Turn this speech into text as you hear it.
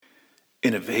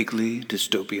In a vaguely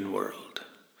dystopian world,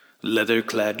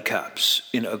 leather-clad cops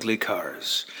in ugly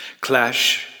cars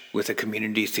clash with a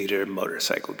community theater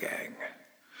motorcycle gang.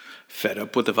 Fed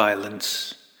up with the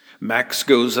violence, Max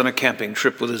goes on a camping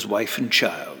trip with his wife and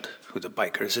child, who the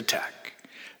bikers attack.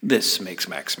 This makes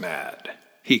Max mad.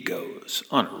 He goes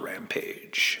on a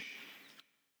rampage.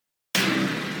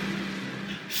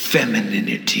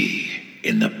 Femininity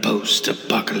in the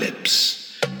post-apocalypse.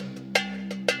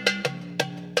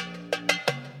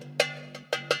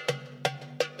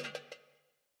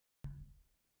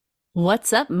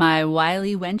 What's up, my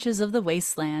wily wenches of the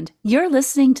wasteland? You're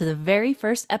listening to the very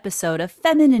first episode of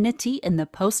Femininity in the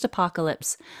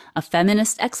Post-Apocalypse, a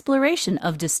feminist exploration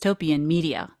of dystopian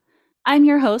media. I'm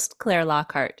your host, Claire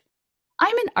Lockhart.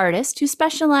 I'm an artist who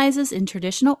specializes in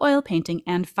traditional oil painting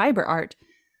and fiber art,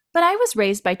 but I was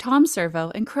raised by Tom Servo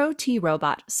and Crow T.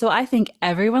 Robot, so I think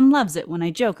everyone loves it when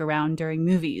I joke around during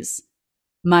movies.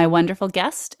 My wonderful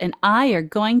guest and I are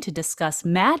going to discuss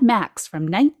Mad Max from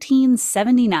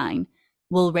 1979.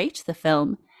 We'll rate the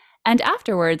film, and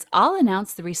afterwards I'll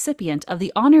announce the recipient of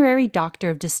the Honorary Doctor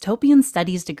of Dystopian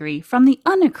Studies degree from the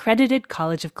Unaccredited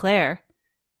College of Clare.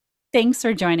 Thanks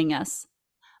for joining us.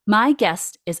 My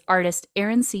guest is artist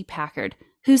Aaron C Packard,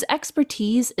 whose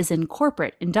expertise is in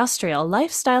corporate, industrial,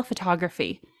 lifestyle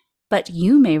photography, but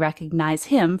you may recognize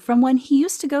him from when he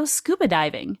used to go scuba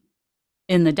diving.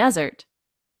 In the desert.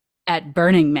 At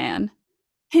Burning Man.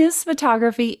 His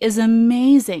photography is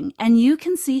amazing, and you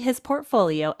can see his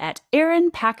portfolio at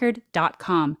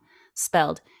aaronpackard.com,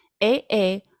 spelled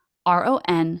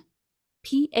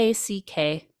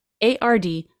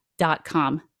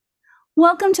AARONPACKARD.com.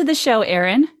 Welcome to the show,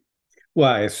 Aaron.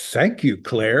 Why, thank you,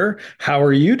 Claire. How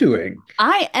are you doing?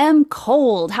 I am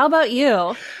cold. How about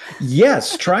you?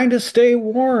 Yes, trying to stay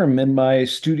warm in my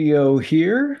studio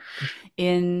here.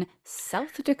 In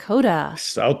South Dakota.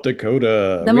 South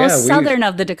Dakota. The most southern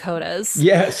of the Dakotas.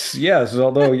 Yes.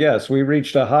 Although, yes, we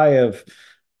reached a high of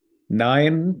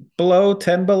 9 below,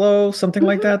 10 below, something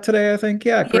like that today, I think.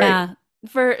 Yeah, great. Yeah.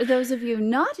 For those of you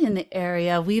not in the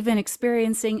area, we've been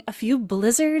experiencing a few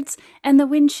blizzards, and the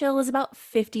wind chill is about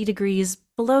 50 degrees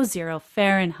below 0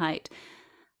 Fahrenheit.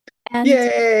 And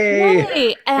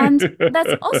Yay! And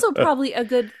that's also probably a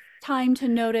good time to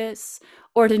notice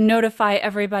or to notify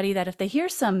everybody that if they hear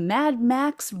some Mad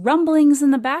Max rumblings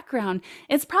in the background,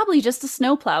 it's probably just a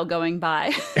snowplow going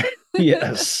by.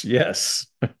 Yes.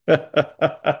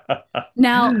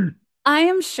 Now, I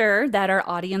am sure that our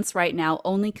audience right now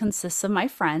only consists of my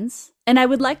friends, and I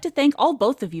would like to thank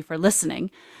both of you for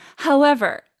listening.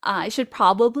 However, I should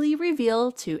probably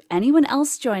reveal to anyone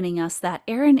else joining us that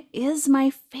Aaron is my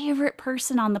favorite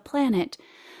person on the planet.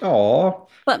 Aw.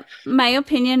 But my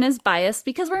opinion is biased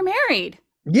because we're married.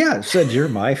 Yeah, I said you're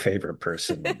my favorite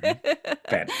person.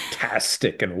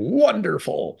 Fantastic and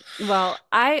wonderful. Well,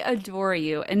 I adore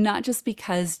you, and not just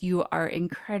because you are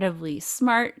incredibly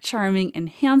smart, charming, and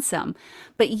handsome,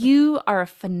 but you are a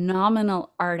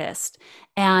phenomenal artist.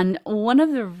 And one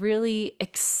of the really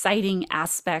exciting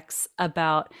aspects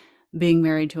about being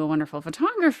married to a wonderful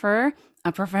photographer,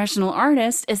 a professional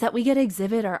artist, is that we get to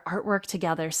exhibit our artwork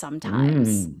together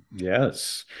sometimes.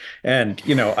 Yes. And,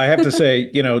 I have to say,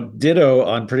 ditto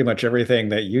on pretty much everything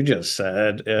that you just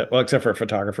said. Well, except for a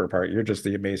photographer part, you're just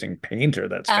the amazing painter.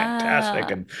 That's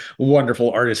fantastic and wonderful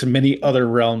artist in many other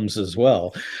realms as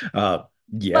well. Yeah.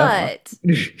 But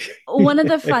one of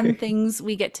the fun things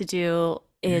we get to do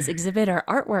is exhibit our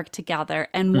artwork together.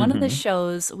 And one of the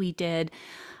shows we did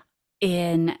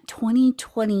in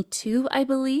 2022, I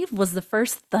believe, was the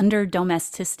first Thunder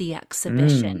Domesticity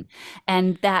exhibition.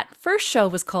 And that first show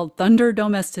was called Thunder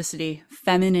Domesticity,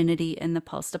 Femininity in the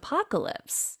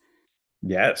Post-Apocalypse.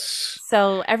 Yes.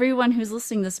 So everyone who's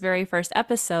listening to this very first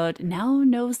episode now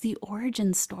knows the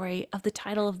origin story of the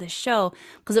title of this show,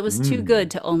 because it was too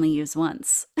good to only use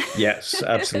once. Yes,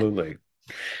 absolutely.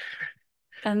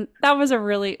 And that was a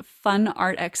really fun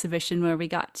art exhibition where we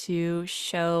got to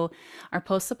show our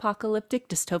post-apocalyptic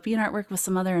dystopian artwork with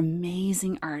some other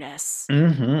amazing artists.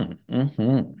 And,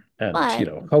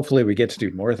 hopefully we get to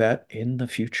do more of that in the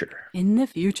future.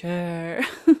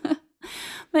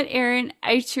 But Aaron,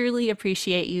 I truly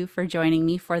appreciate you for joining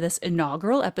me for this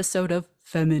inaugural episode of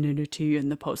Femininity in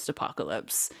the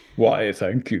Post-Apocalypse. Why,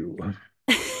 thank you.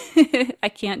 I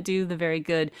can't do the very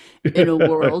good in a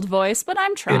world voice, but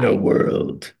I'm trying. In a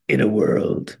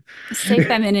world. Say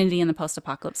femininity in the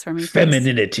post-apocalypse for me, please.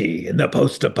 Femininity in the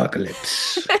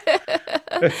post-apocalypse.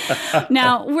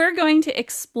 Now, we're going to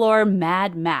explore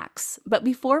Mad Max, but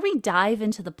before we dive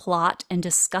into the plot and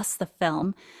discuss the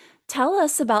film, Tell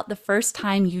us about the first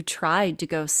time you tried to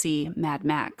go see Mad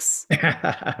Max.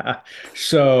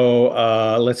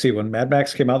 So let's see, when Mad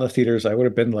Max came out in the theaters, I would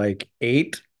have been like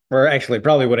 8, or actually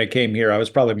probably when I came here, I was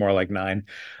probably more like 9.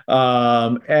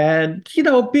 And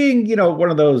being,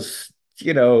 one of those,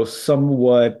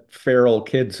 somewhat feral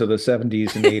kids of the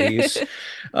 70s and 80s,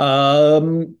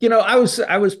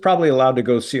 I was probably allowed to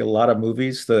go see a lot of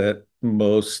movies that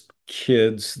most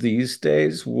kids these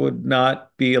days would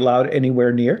not be allowed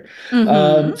anywhere near.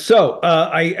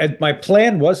 Mm-hmm. My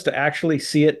plan was to actually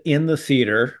see it in the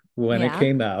theater when it Yeah.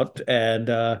 came out, and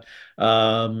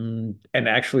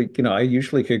actually, I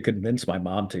usually could convince my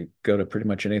mom to go to pretty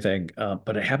much anything.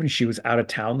 But it happened she was out of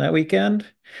town that weekend,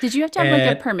 Did you have to have like a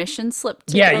and permission slip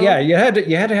to yeah, go? you had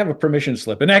to have a permission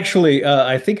slip. And actually,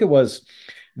 I think it was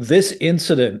this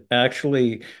incident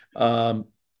actually um,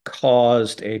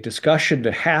 caused a discussion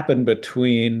to happen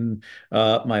between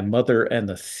my mother and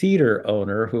the theater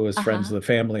owner, who was friends Uh-huh. of the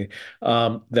family,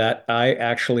 that I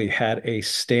actually had a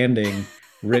standing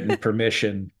written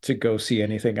permission to go see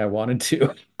anything I wanted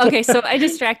to. Okay, so I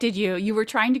distracted you. You were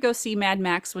trying to go see Mad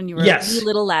Max when you were a wee Yes,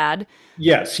 little lad.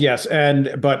 yes, yes.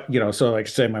 But so like I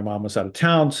say, my mom was out of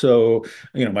town. So,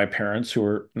 my parents who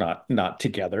were not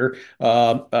together,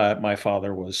 my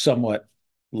father was somewhat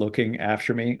looking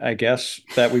after me, I guess,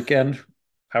 that weekend,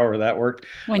 however that worked.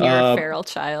 When you're a Uh, feral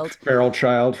child. Feral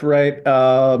child, right?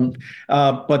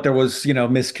 But there was,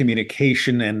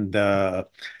 miscommunication, and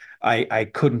I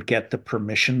couldn't get the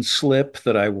permission slip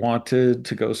that I wanted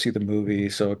to go see the movie,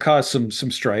 so it caused some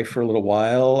strife for a little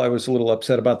while. I was a little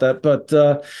upset about that, but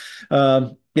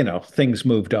things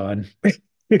moved on.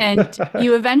 And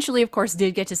you eventually, of course,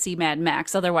 did get to see Mad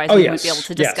Max. Otherwise, Oh we wouldn't be able yes,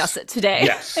 to discuss yes, it today.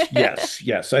 yes, yes,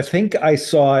 yes. I think I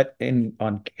saw it in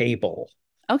on cable.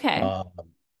 Okay. Um,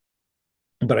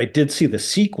 but I did see the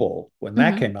sequel when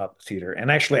that Hmm. came out in the theater. And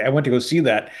actually, I went to go see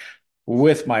that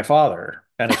with my father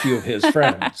and a few of his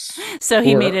friends So who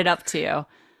he made were, it up to you.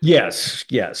 yes,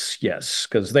 yes, yes,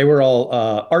 because they were all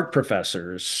art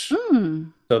professors.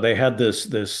 Mm. So they had this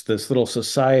little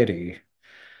society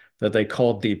that they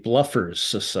called the Bluffers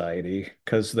Society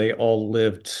because they all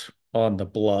lived on the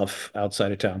bluff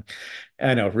outside of town.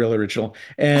 I know, real original.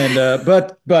 And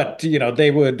but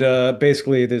they would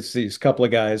basically these couple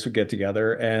of guys would get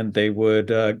together and they would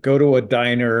go to a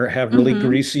diner, have really Hmm.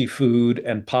 greasy food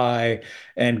and pie,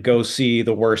 and go see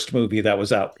the worst movie that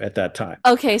was out at that time.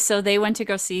 Okay, so they went to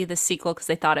go see the sequel because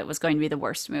they thought it was going to be the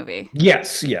worst movie.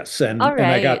 Yes, yes, All and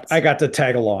I got right. I got to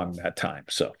tag along that time.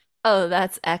 So Oh,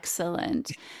 that's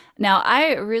excellent. Now,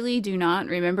 I really do not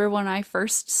remember when I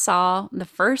first saw the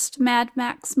first Mad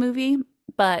Max movie,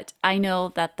 but I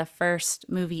know that the first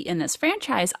movie in this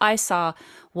franchise I saw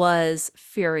was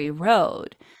Fury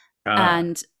Road. ah,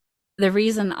 And the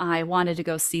reason I wanted to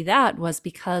go see that was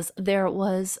because there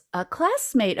was a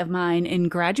classmate of mine in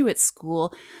graduate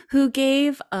school who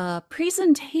gave a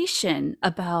presentation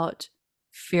about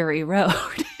Fury Road.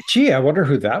 gee, I wonder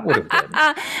who that would have been.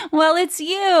 Well, it's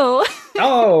you.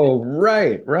 Oh,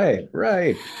 right, right,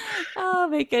 right. Oh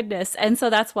my goodness. And so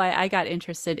that's why I got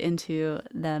interested into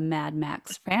the Mad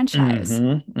Max franchise.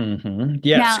 Yes,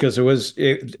 Now, because it was.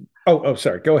 Oh,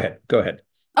 sorry. Go ahead. Go ahead.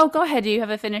 oh, go ahead. Do you have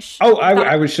a finish Oh, I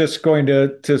thought? was just going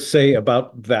to say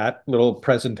about that little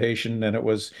presentation, and it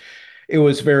was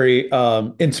very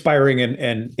inspiring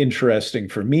and interesting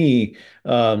for me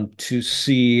to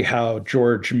see how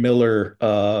George Miller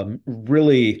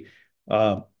really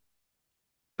uh,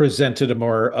 presented a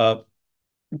more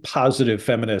positive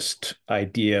feminist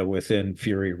idea within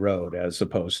Fury Road, as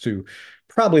opposed to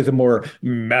probably the more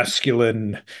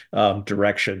masculine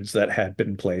directions that had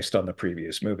been placed on the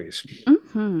previous movies.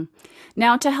 Hmm.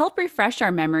 Now, to help refresh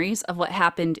our memories of what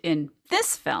happened in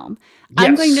this film,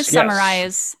 I'm going to Yes, yes.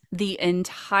 summarize the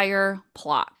entire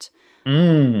plot.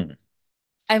 Mm,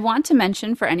 I want to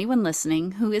mention for anyone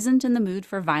listening who isn't in the mood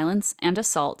for violence and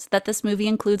assault that this movie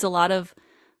includes a lot of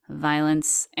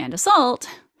violence and assault,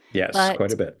 yes,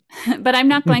 quite but a bit. but I'm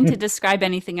not going to describe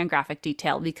anything in graphic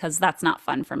detail because that's not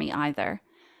fun for me either.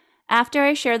 After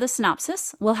I share the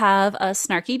synopsis, we'll have a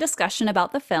snarky discussion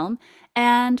about the film,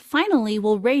 and finally,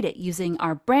 we'll rate it using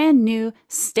our brand new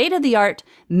state of the art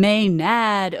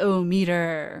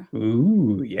Maynard-O-meter.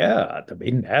 Ooh, yeah, the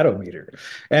maiden atometer.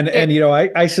 And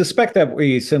It- I suspect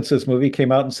that since this movie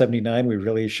came out in 79, we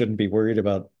really shouldn't be worried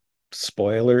about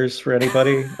spoilers for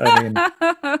anybody. I mean,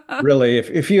 really,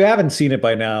 if you haven't seen it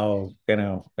by now,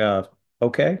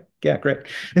 okay, yeah, great.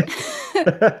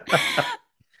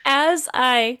 As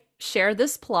I share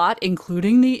this plot,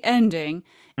 including the ending,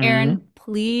 Aaron, Hmm.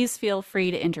 please feel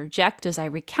free to interject as I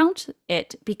recount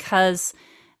it because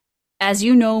As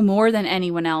you know more than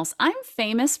anyone else, I'm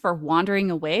famous for wandering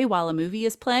away while a movie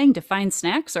is playing to find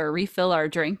snacks or refill our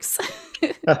drinks.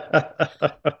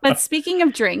 But speaking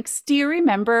of drinks, do you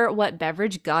remember what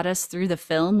beverage got us through the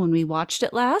film when we watched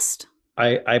it last?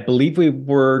 I believe we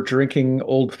were drinking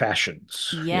old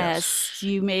fashions. Yes, Yes.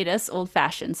 you made us old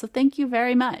fashioned, so thank you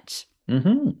very much.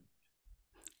 Hmm.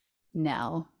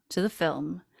 Now to the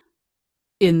film.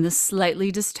 In the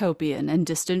slightly dystopian and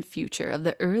distant future of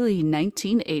the early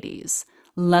 1980s,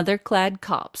 leather clad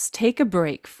cops take a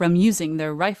break from using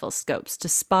their rifle scopes to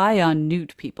spy on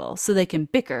nude people so they can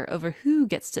bicker over who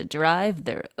gets to drive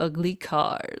their ugly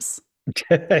cars.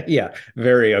 Yeah,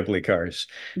 very ugly cars.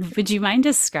 Would you mind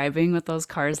describing what those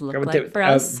cars look like They- for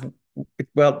us?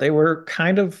 well, they were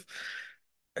kind of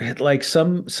like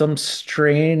some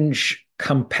strange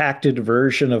compacted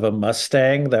version of a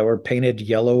Mustang that were painted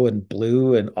yellow and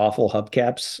blue and awful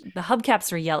hubcaps. The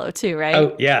hubcaps were yellow too, right?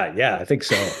 Oh yeah, yeah, I think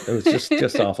so. It was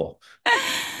just awful.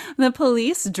 The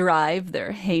police drive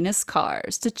their heinous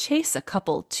cars to chase a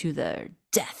couple to their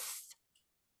death.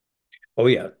 Oh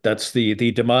yeah, that's the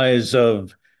demise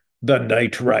of the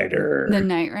Knight The Rider.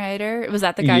 Knight Rider, was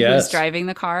that the guy who was Yes, driving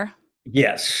the car?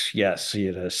 yes, yes. He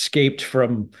had escaped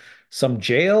from some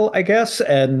jail, I guess,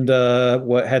 and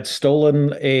what had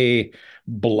stolen a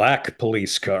black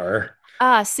police car.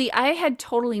 Ah, see, I had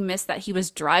totally missed that he was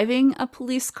driving a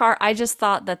police car. I just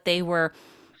thought that they were,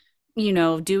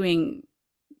 doing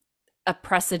a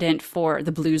precedent for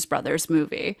the Blues Brothers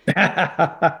movie.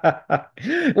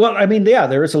 Well, I mean, yeah,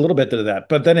 there is a little bit to that,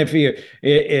 but then if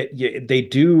they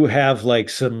do have like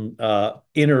some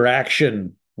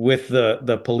interaction with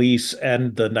the police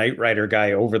and the Knight Rider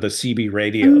guy over the CB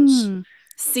radios. Mm.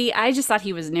 See, I just thought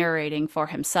he was narrating for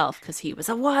himself because he was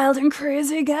a wild and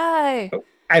crazy guy.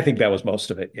 I think that was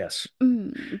most of it. Yes.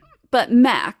 Mm. But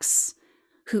Max,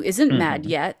 who isn't mad Hmm.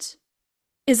 yet,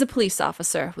 is a police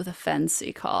officer with a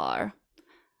fancy car.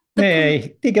 The pol-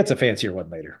 Hey, he gets a fancier one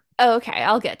later. okay,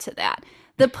 I'll get to that.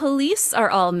 The police are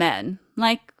all men,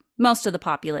 like most of the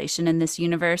population in this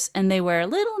universe, and they wear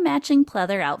little matching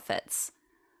pleather outfits.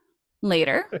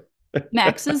 Later,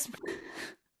 Max's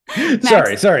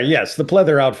Max, Sorry. Yes, the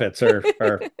pleather outfits are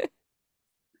they're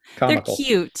comical.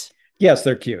 cute. Yes,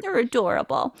 they're cute. They're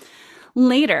adorable.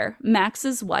 Later,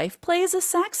 Max's wife plays a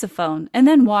saxophone and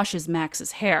then washes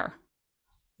Max's hair.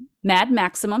 Mad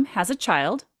Maximum has a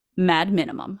child, Mad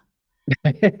Minimum.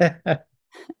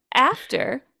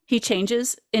 After he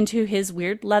changes into his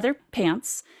weird leather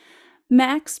pants,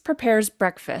 Max prepares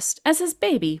breakfast as his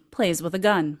baby plays with a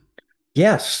gun.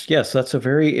 Yes, yes, that's a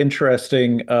very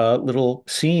interesting little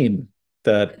scene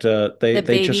that The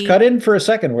they just baby. cut in for a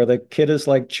second where the kid is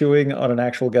like chewing on an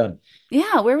actual gun.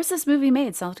 Yeah, where was this movie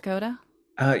made? South Dakota?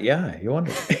 Yeah, you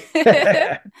wonder.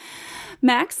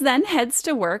 Max then heads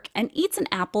to work and eats an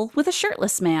apple with a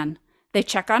shirtless man. They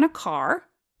check on a car.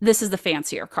 This is the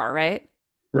fancier car, right?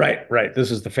 Right, right.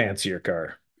 This is the fancier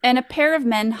car. And a pair of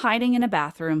men hiding in a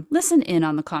bathroom listen in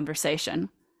on the conversation.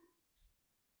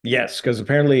 Yes, because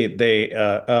apparently they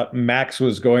Max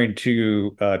was going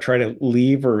to try to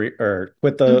leave or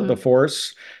quit the Hmm.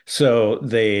 force, so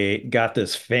they got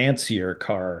this fancier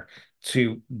car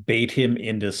to bait him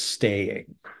into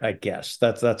staying. I guess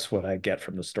that's what I get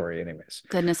from the story, anyways.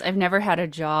 Goodness, I've never had a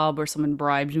job where someone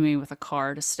bribed me with a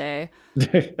car to stay.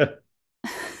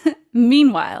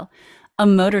 Meanwhile, a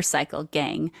motorcycle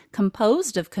gang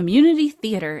composed of community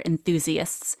theater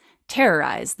enthusiasts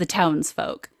terrorize the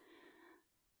townsfolk.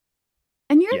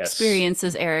 In your Yes.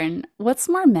 experiences, Aaron, what's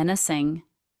more menacing,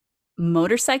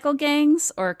 motorcycle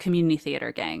gangs or community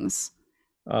theater gangs?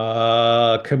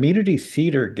 Community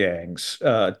theater gangs,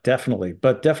 definitely.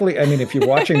 But definitely, I mean, if you're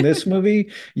watching this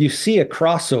movie, you see a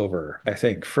crossover, I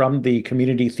think, from the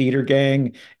community theater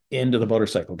gang into the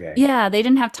motorcycle gang. Yeah, they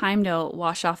didn't have time to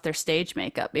wash off their stage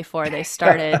makeup before they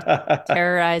started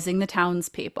terrorizing the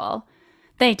townspeople.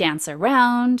 They dance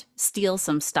around, steal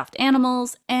some stuffed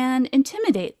animals, and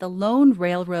intimidate the lone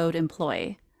railroad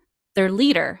employee. Their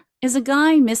leader is a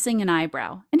guy missing an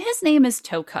eyebrow, and his name is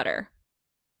Toe Cutter.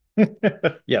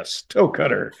 Yes, toe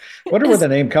cutter. Wonder where Is the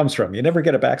name comes from. You never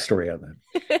get a backstory on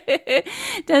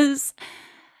does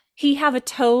he have a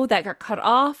toe that got cut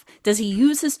off? Does he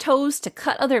use his toes to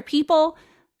cut other people?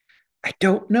 I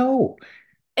don't know.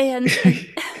 And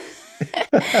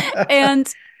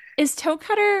and is Toe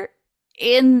Cutter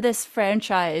in this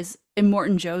franchise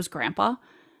Immortan Joe's grandpa?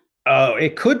 Oh,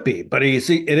 it could be, but it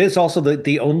is also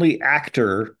the only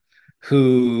actor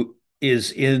who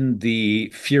is in the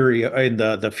Fury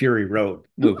Road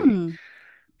movie. Mm,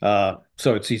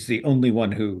 So he's the only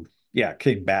one who, yeah,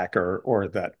 came back or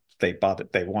that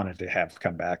they wanted to have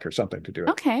come back or something to do it.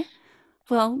 okay.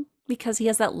 Well, because he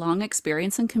has that long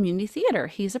experience in community theater.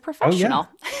 He's a Oh, yeah. professional.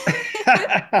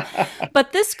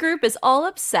 But this group is all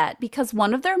upset because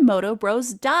one of their moto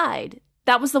bros died.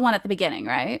 That was the one at the beginning,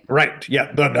 right? Right.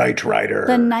 Yeah. The Night The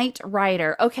Rider. Night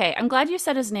Rider. Okay, I'm glad you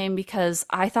said his name because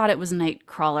I thought it was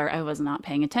Nightcrawler. I was not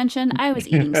paying attention. I was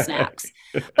eating snacks.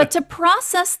 But to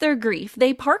process their grief,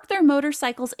 they park their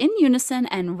motorcycles in unison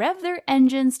and rev their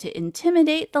engines to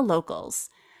intimidate the locals.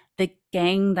 The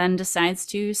gang then decides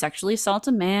to sexually assault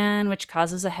a man, which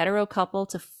causes a hetero couple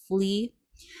to flee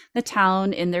the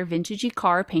town in their vintagey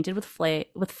car painted with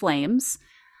flames.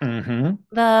 Hmm.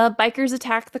 The bikers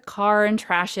attack the car and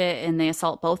trash it, and they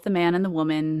assault both the man and the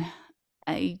woman.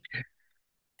 I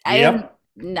I have Yep.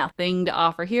 nothing to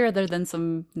offer here other than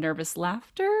some nervous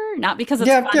laughter. Not because it's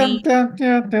Yeah, yeah, funny. yeah,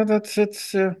 yeah, yeah, that's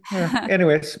it's yeah.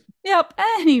 Anyways, Yep. yep.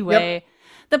 Anyway,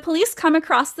 the police come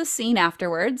across the scene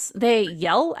afterwards. They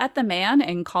yell at the man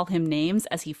and call him names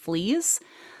as he flees.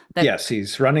 The Yes,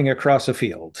 he's running across a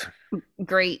field.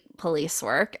 great police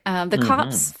work. The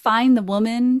cops Hmm. find the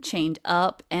woman chained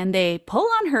up and they pull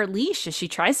on her leash as she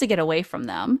tries to get away from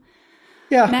them.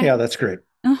 Yeah, Max, yeah, that's great.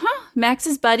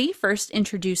 Max's buddy first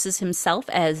introduces himself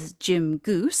as Jim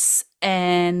Goose,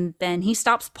 and then he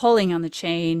stops pulling on the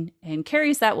chain and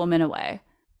carries that woman away.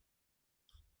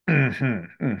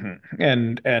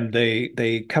 And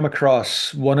they come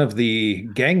across one of the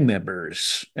gang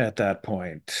members at that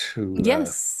point who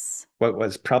Yes. what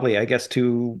was probably, I guess,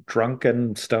 too drunk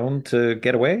and stoned to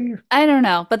get away. I don't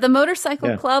know, but the motorcycle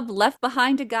Yeah. club left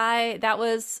behind a guy that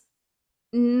was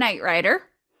Knight Rider,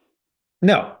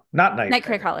 No, not Night Night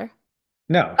Rider. Craycrawler.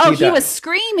 No, Oh, he he was died.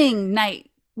 screaming Knight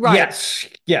Rider. Yes,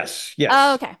 yes, Oh,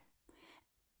 yes. okay.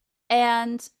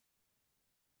 And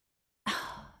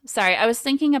sorry, I was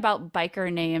thinking about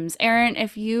biker names. Aaron,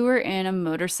 if you were in a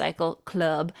motorcycle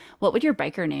club, what would your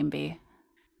biker name be?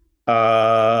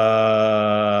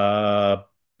 Uh,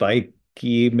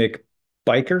 Bikey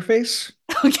McBiker face,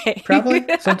 Okay. probably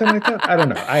something like that. I don't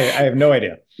know. I have no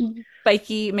idea.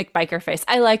 Bikey McBikerface.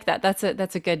 I like that. That's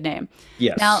a good name.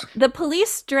 Now, Yes. the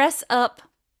police dress up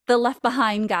the left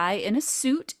behind guy in a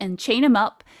suit and chain him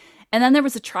up. And then there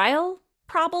was a trial,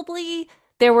 probably.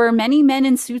 There were many men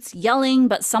in suits yelling,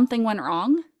 but something went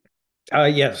wrong.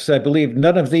 Yes, I believe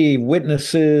none of the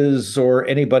witnesses or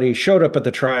anybody showed up at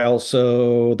the trial,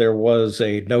 so there was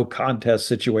a no contest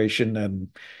situation, and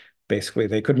basically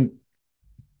they couldn't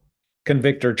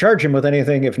convict or charge him with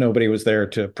anything if nobody was there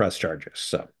to press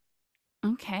charges.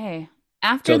 Okay.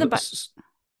 After So, the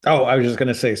oh, I was just going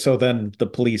to say, so then the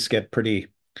police get pretty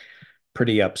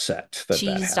upset that that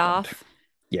cheesed happened. off,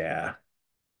 Yeah.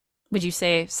 would you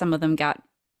say some of them got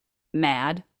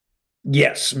mad?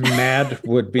 Yes, mad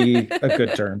would be a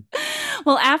good term.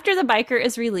 Well, after the biker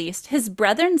is released, his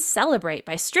brethren celebrate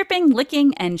by stripping,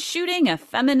 licking, and shooting a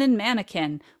feminine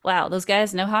mannequin. Wow, those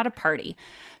guys know how to party.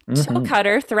 Toe Hmm.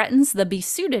 Cutter threatens the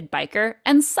besuited biker,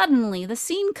 and suddenly the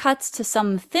scene cuts to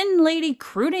some thin lady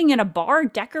crooning in a bar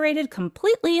decorated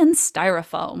completely in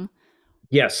styrofoam.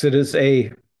 Yes, it is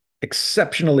a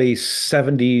exceptionally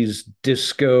 70s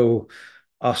disco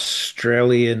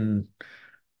Australian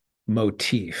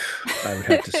motif, I would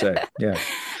have to say. Yeah.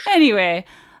 Anyway,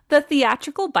 the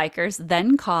theatrical bikers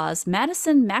then cause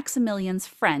Madison Maximilian's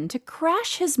friend to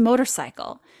crash his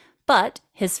motorcycle. But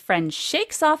his friend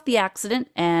shakes off the accident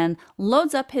and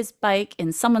loads up his bike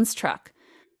in someone's truck.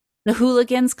 The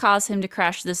hooligans cause him to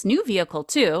crash this new vehicle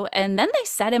too, and then they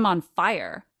set him on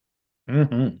fire.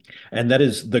 Hmm. And that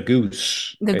is the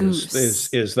Goose, The is is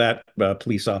Goose. is that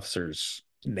police officer's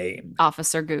name.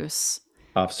 Officer Goose.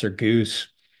 Officer Goose.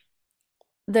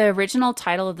 The original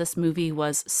title of this movie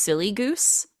was Silly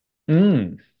Goose,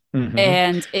 Mm. Hmm.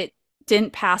 and it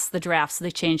didn't pass the draft, so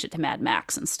they changed it to Mad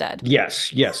Max instead.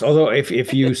 Yes, yes. Although if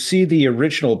you see the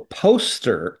original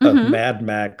poster of Mm-hmm. Mad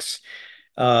Max,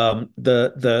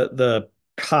 the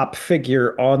cop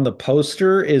figure on the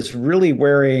poster is really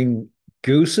wearing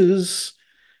Goose's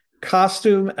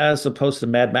costume as opposed to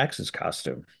Mad Max's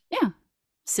costume. Yeah,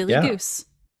 Silly Yeah, Goose.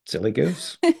 silly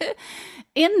goose.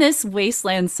 In this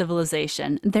wasteland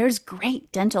civilization, there's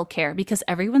great dental care because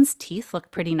everyone's teeth look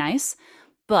pretty nice.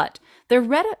 But the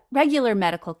regular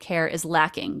medical care is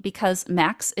lacking because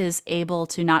Max is able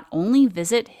to not only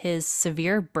visit his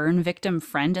severe burn victim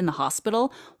friend in the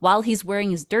hospital while he's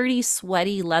wearing his dirty,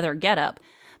 sweaty leather getup,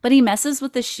 but he messes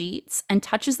with the sheets and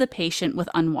touches the patient with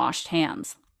unwashed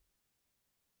hands.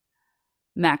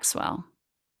 Maxwell,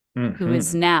 who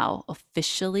is Hmm. now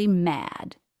officially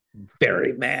mad.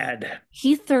 Very mad.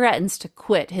 He threatens to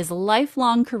quit his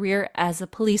lifelong career as a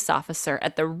police officer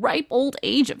at the ripe old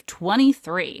age of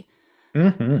 23.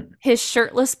 Hmm. His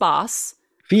shirtless boss,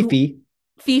 who Fifi.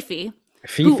 Fifi,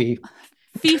 who Fifi.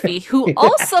 Fifi, who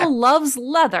also loves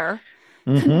leather,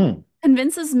 Hmm.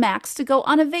 convinces Max to go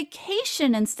on a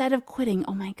vacation instead of quitting.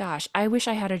 Oh my gosh, I wish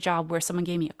I had a job where someone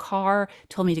gave me a car,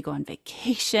 told me to go on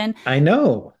vacation I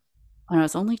know. when I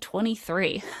was only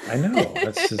 23. I know.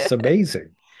 That's just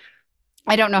amazing.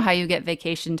 I don't know how you get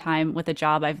vacation time with a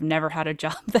job. I've never had a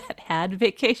job that had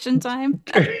vacation time,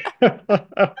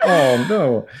 Oh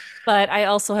no. but I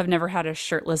also have never had a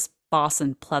shirtless boss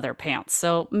in pleather pants.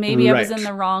 So maybe I was in Right.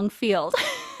 the wrong field.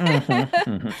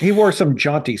 He wore some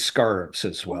jaunty scarves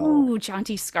as well. Ooh,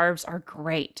 jaunty scarves are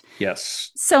great.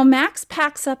 Yes. So Max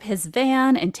packs up his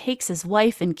van and takes his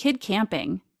wife and kid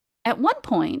camping. At one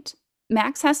point,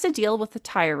 Max has to deal with a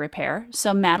tire repair,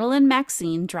 so Madeline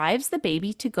Maxine drives the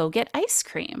baby to go get ice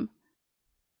cream.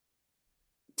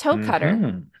 Toe cutter.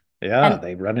 Hmm. Yeah, And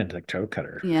they run into the toe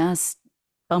cutter. yes,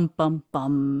 bum bum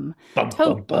bum. Bum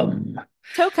Toe bum bum.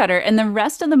 Toe cutter and the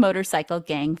rest of the motorcycle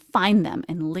gang find them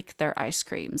and lick their ice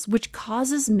creams, which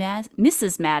causes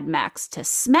Mrs. Mad Max to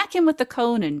smack him with the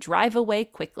cone and drive away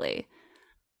quickly.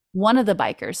 One of the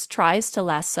bikers tries to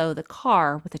lasso the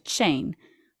car with a chain,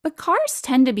 but cars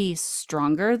tend to be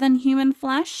stronger than human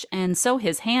flesh, and so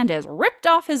his hand is ripped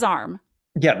off his arm.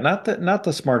 Yeah, not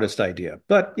the smartest idea,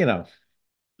 but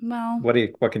Well,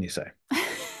 what can you say?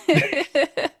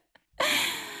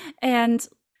 and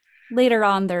later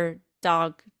on, their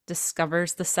dog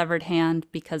discovers the severed hand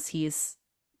because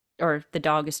the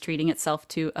dog is treating itself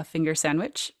to a finger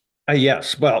sandwich.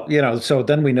 Yes. Well, so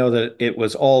then we know that it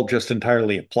was all just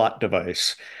entirely a plot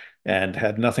device and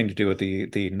had nothing to do with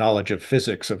the knowledge of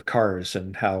physics of cars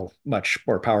and how much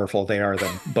more powerful they are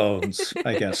than bones,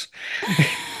 I guess.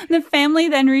 The family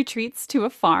then retreats to a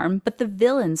farm, but the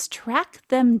villains track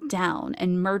them down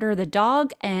and murder the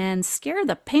dog and scare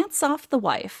the pants off the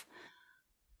wife.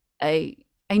 I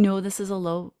know this is a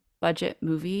low budget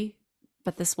movie,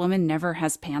 but this woman never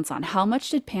has pants on. How much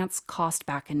did pants cost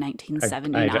back in I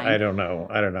 1979? don't know.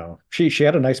 I don't know. She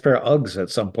had a nice pair of Uggs at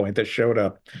some point that showed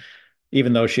up,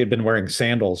 even though she had been wearing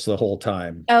sandals the whole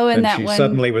time. Oh, and And that she one,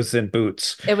 suddenly was in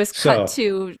boots. it was cut So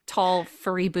to tall,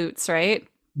 furry boots, right?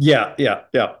 yeah, yeah,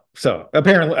 yeah. So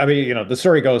apparently, I mean, the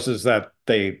story goes is that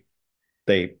they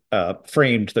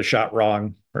framed the shot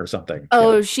wrong or something.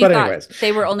 Oh, she But thought anyways,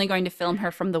 they were only going to film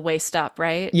her from the waist up,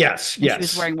 right? yes, And she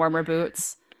was yes, wearing warmer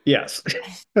boots. yes.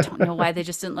 Don't know why they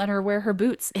just didn't let her wear her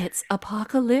boots. It's I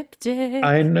apocalyptic.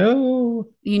 know.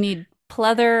 You need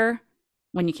pleather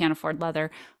when you can't afford leather,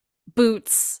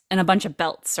 boots, and a bunch of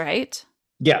belts, right?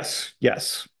 Yes,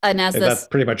 yes. And as And this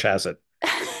that pretty much has it.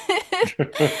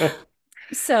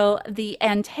 So the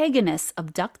antagonists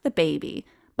abduct the baby,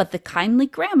 but the kindly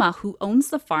grandma who owns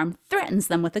the farm threatens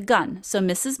them with a gun, so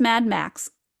Mrs. Mad Max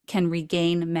can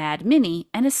regain Mad Minnie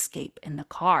and escape in the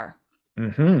car.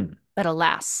 Hmm. But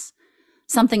alas,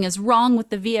 something is wrong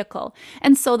with the vehicle,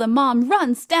 and so the mom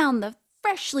runs down the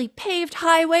freshly paved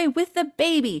highway with the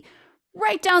baby,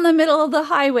 right down the middle of the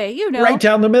highway, Right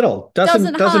down the middle. Doesn't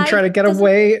doesn't doesn't try hide, to get doesn't.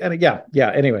 away. And yeah.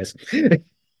 Anyways.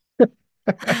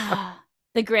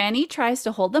 The granny tries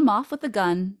to hold them off with a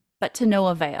gun, but to no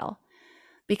avail,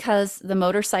 because the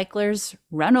motorcyclers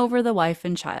run over the wife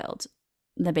and child.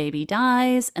 The baby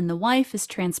dies, and the wife is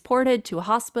transported to a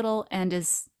hospital and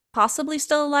is possibly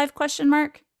still alive, question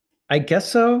mark? I guess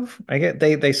so.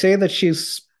 They say that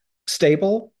she's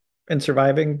stable and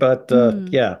surviving, but Hmm.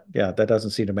 yeah, that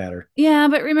doesn't seem to matter. Yeah,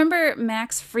 but remember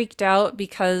Max freaked out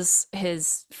because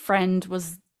his friend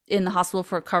was in the hospital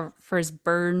for his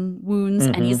burn wounds,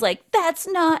 and he's Hmm. like, that's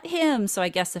not him. So I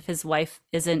guess if his wife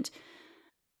isn't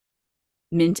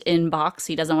mint in box,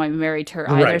 he doesn't want to be married to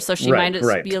her either, Right, so she right, might as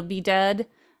right. well be dead.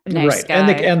 Nice Right. And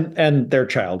the, guy. and their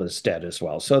child is dead as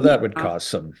well. So that would Yeah. cause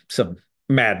some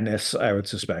madness, I would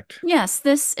suspect. Yes,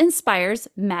 this inspires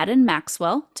Madden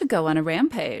Maxwell to go on a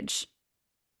rampage.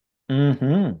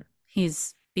 Hmm.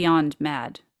 He's beyond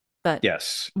mad, but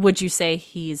Yes. would you say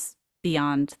he's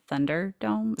beyond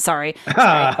Thunderdome? Sorry,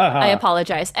 I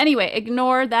apologize. Anyway,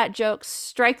 ignore that joke,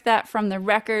 strike that from the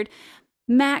record.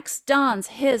 Max dons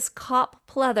his cop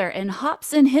pleather and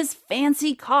hops in his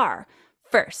fancy car.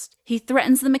 First, he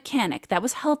threatens the mechanic that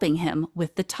was helping him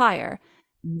with the tire.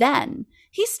 Then,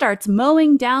 he starts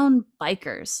mowing down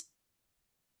bikers.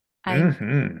 I'm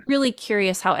Hmm. really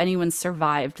curious how anyone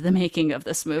survived the making of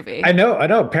this movie. I know.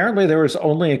 Apparently, there was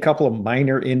only a couple of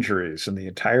minor injuries in the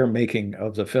entire making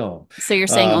of the film. So you're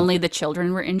saying only the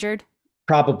children were injured?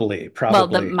 Probably. Well,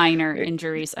 the minor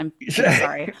injuries. I'm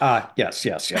sorry. Yes.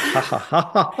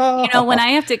 Ha, When I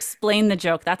have to explain the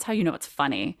joke, that's how you know it's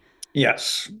funny.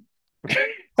 yes.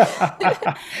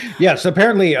 Yes.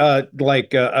 Apparently,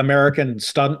 American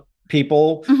stunt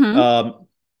people Mhm.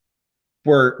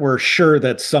 were sure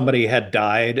that somebody had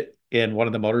died in one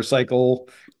of the motorcycle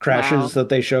crashes Wow. that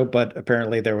they show, but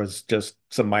apparently there was just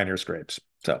some minor scrapes.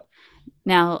 So,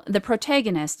 Now, the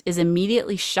protagonist is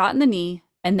immediately shot in the knee,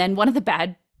 and then one of the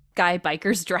bad guy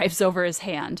bikers drives over his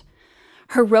hand.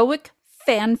 Heroic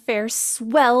fanfare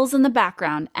swells in the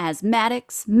background as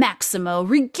Maddox Maximo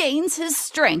regains his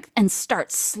strength and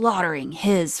starts slaughtering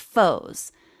his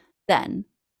foes. Then,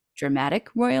 dramatic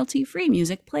royalty free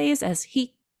music plays as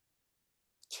he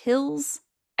kills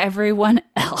everyone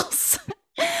else.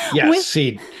 yes,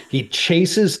 he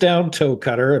chases down Toe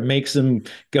Cutter and makes him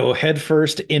go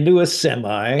headfirst into a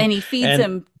semi. And he feeds And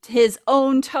him his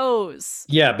own toes.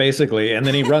 yeah, basically. And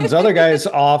then he runs other guys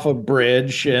off a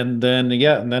bridge and then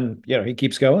he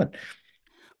keeps going.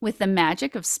 With the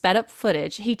magic of sped up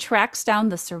footage, he tracks down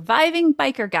the surviving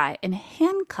biker guy and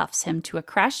handcuffs him to a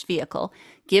crashed vehicle,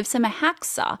 gives him a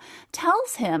hacksaw,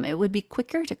 tells him it would be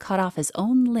quicker to cut off his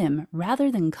own limb rather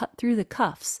than cut through the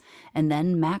cuffs, and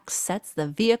then Max sets the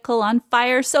vehicle on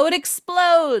fire so it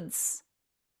explodes.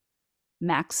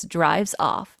 Max drives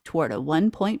off toward a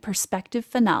 1 point perspective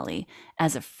finale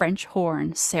as a French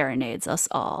horn serenades us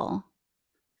all.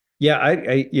 Yeah,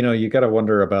 you got to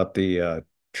wonder about the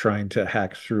trying to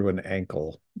hack through an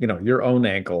ankle, your own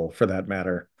ankle for that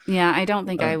matter. Yeah, I don't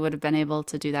think I Um, would have been able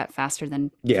to do that faster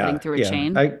than cutting yeah, through a yeah.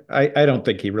 chain. I don't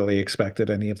think he really expected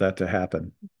any of that to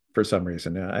happen for some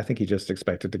reason. I think he just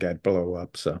expected the guy to blow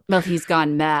up. So Well, he's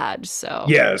gone mad, so.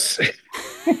 yes,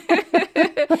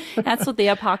 That's what the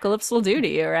apocalypse will do to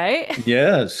you, right?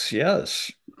 yes, yes.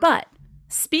 But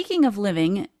speaking of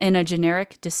living in a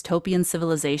generic dystopian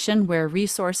civilization where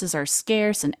resources are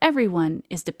scarce and everyone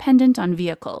is dependent on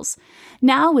vehicles,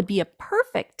 now would be a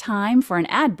perfect time for an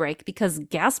ad break because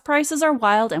gas prices are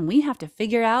wild and we have to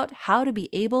figure out how to be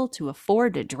able to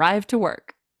afford to drive to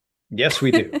work. Yes,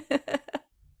 we do.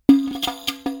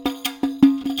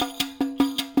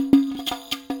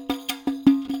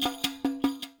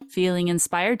 Feeling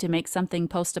inspired to make something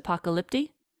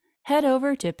post-apocalyptic? Head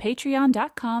over to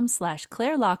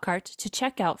patreon.com/Claire Lockhart to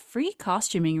check out free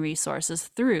costuming resources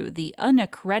through the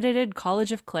unaccredited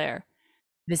College of Claire.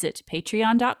 Visit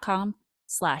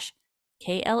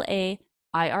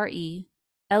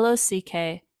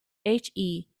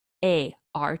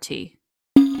patreon.com/KLAIRELOCKHEART.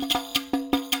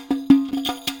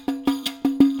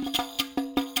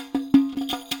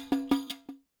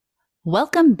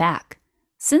 Welcome back.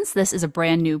 Since this is a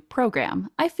brand new program,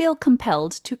 I feel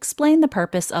compelled to explain the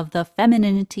purpose of the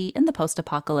Femininity in the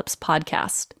Post-Apocalypse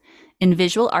podcast. In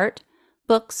visual art,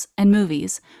 books, and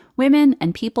movies, women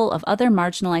and people of other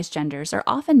marginalized genders are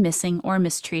often missing or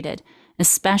mistreated,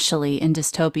 especially in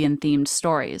dystopian-themed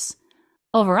stories.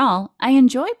 Overall, I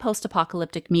enjoy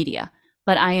post-apocalyptic media,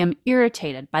 but I am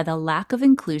irritated by the lack of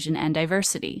inclusion and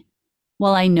diversity.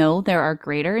 While I know there are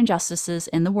greater injustices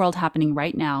in the world happening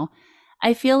right now,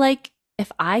 I feel like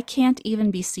if I can't even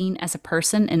be seen as a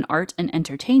person in art and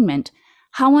entertainment,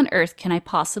 how on earth can I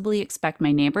possibly expect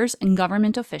my neighbors and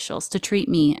government officials to treat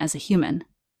me as a human?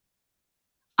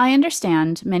 I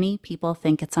understand many people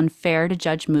think it's unfair to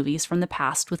judge movies from the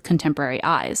past with contemporary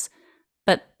eyes,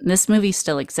 but this movie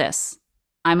still exists.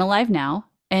 I'm alive now,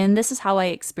 and this is how I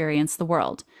experience the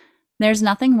world. There's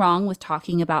nothing wrong with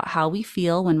talking about how we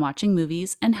feel when watching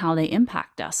movies and how they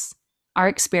impact us. Our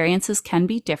experiences can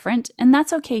be different, and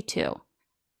that's okay too.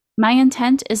 My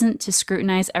intent isn't to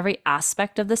scrutinize every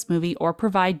aspect of this movie or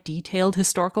provide detailed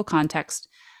historical context.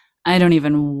 I don't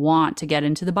even want to get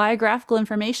into the biographical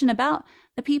information about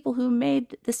the people who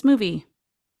made this movie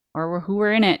or who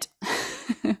were in it.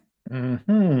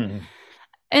 Mm-hmm.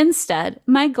 Instead,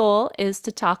 my goal is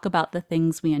to talk about the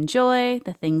things we enjoy,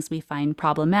 the things we find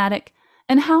problematic,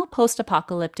 and how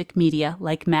post-apocalyptic media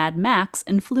like Mad Max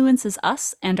influences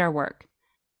us and our work.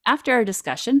 After our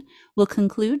discussion, we'll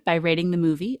conclude by rating the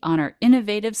movie on our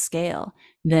innovative scale,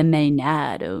 the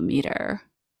Maynard-O-meter.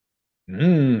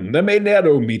 The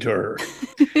Maynard-O-meter.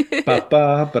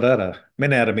 Ba-ba-ba-da-da.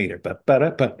 Maynard-O-meter.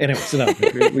 Ba-ba-da-ba. Anyways, no,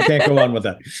 we can't go on with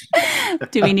that.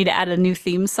 Do we need to add a new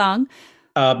theme song?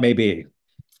 Maybe.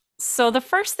 So the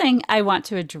first thing I want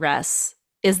to address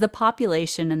is the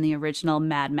population in the original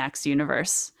Mad Max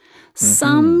universe.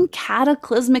 Some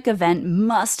cataclysmic event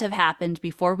must have happened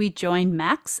before we joined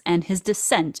Max and his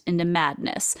descent into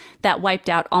madness that wiped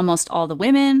out almost all the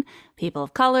women, people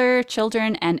of color,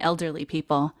 children, and elderly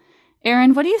people.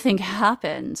 Aaron, what do you think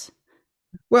happened?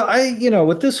 Well,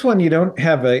 with this one, you don't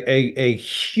have a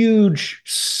huge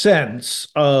sense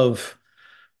of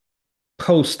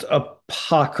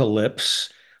post-apocalypse,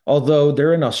 although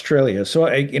they're in Australia. So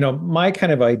my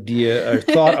kind of idea or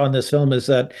thought on this film is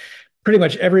that pretty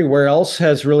much everywhere else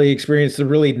has really experienced the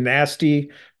really nasty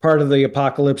part of the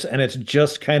apocalypse, and it's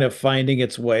just kind of finding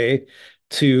its way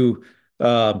to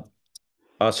uh,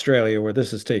 Australia where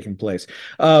this is taking place.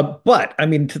 But I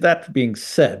mean, to that being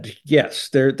said, yes,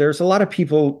 there's a lot of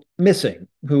people missing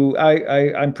who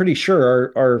I'm pretty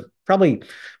sure are probably,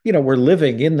 were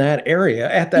living in that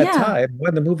area at that Yeah. time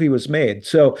when the movie was made.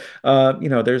 So,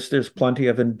 there's plenty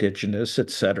of indigenous, et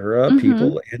cetera, Hmm.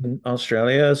 people in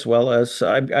Australia, as well as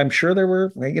I'm sure there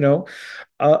were,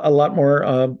 a lot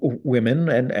more women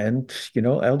and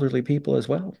elderly people as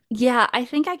well. Yeah, I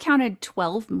think I counted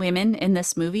 12 women in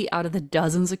this movie out of the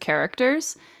dozens of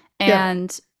characters, Yeah.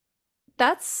 and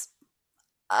that's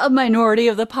a minority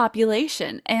of the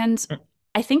population. And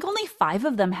I think only 5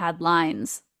 of them had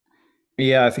lines.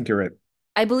 Yeah, I think you're right.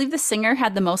 I believe the singer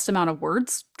had the most amount of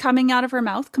words coming out of her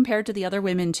mouth compared to the other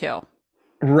women, too.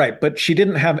 Right, but she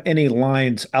didn't have any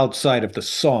lines outside of the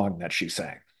song that she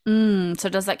sang. So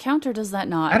does that count or does that I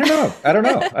not? don't know. I don't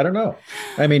know. I don't know.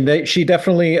 I mean, she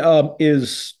definitely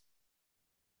is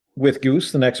with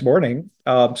Goose the next morning.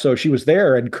 So she was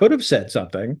there and could have said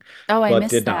something, Oh, I but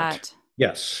missed did not. that.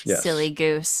 Yes, Silly yes.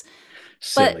 goose.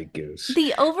 But Silly Goose.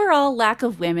 the overall lack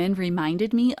of women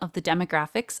reminded me of the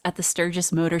demographics at the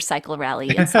Sturgis Motorcycle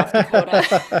Rally in South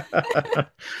Dakota.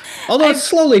 Although it's I've,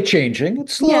 slowly changing,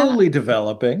 it's yeah, slowly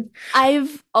developing.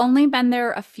 I've only been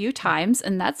there a few times,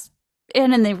 and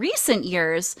in the recent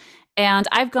years, and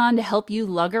I've gone to help you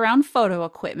lug around photo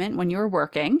equipment when you're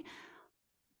working.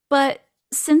 But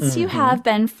since you Hmm. have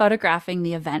been photographing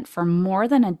the event for more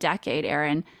than a decade,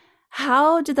 Aaron,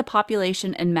 how did the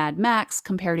population in Mad Max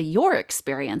compare to your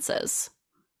experiences?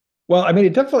 Well, I mean,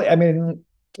 it definitely, I mean,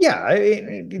 yeah,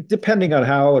 depending on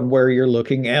how and where you're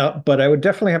looking at, but I would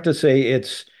definitely have to say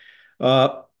it's uh,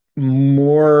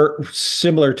 more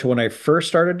similar to when I first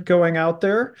started going out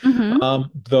there. Mm-hmm.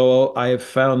 Though I have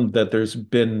found that there's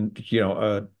been,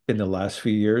 in the last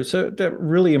few years, a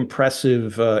really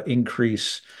impressive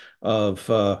increase of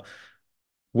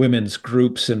women's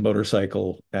groups in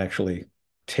motorcycle actually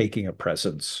taking a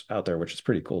presence out there, which is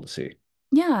pretty cool to see.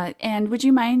 Yeah, and would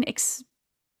you mind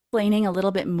explaining a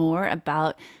little bit more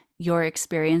about your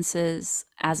experiences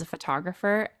as a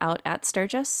photographer out at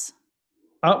Sturgis?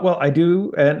 Well, I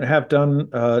do and have done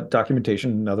documentation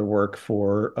and other work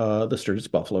for the Sturgis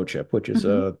Buffalo Chip, which is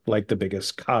Hmm. like the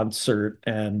biggest concert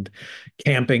and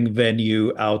camping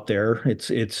venue out there. It's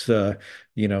the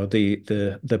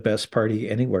best party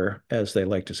anywhere, as they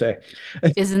like to say.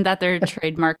 Isn't that their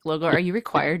trademark logo? Are you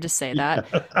required to say that?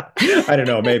 I don't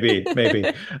know, maybe.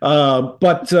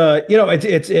 But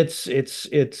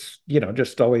it's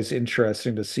just always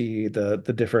interesting to see the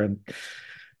different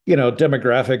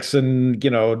demographics and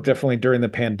definitely during the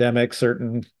pandemic,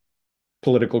 certain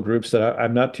political groups that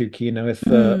I'm not too keen with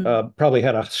Mm. probably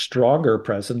had a stronger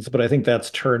presence, but I think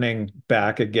that's turning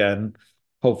back again,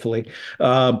 hopefully.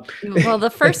 Um, Well, the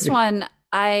first one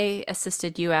I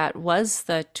assisted you at was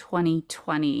the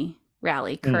 2020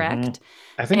 rally, mhm. correct?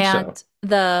 I think so. And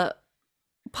the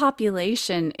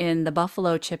population in the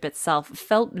Buffalo Chip itself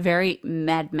felt very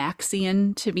Mad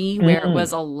Maxian to me, where it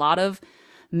was Mm. a lot of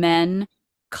men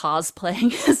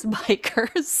cosplaying as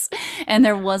bikers, and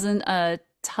there wasn't a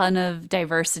ton of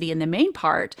diversity in the main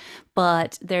part,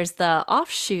 but there's the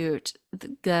offshoot,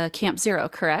 the Camp Zero,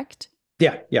 correct?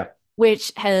 Yeah, yeah.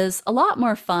 Which has a lot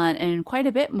more fun and quite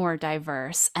a bit more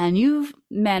diverse. And you've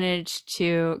managed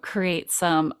to create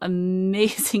some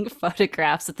amazing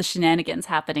photographs of the shenanigans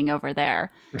happening over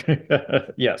there.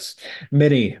 Yes.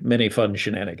 Many fun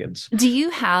shenanigans. Do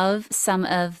you have some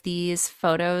of these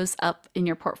photos up in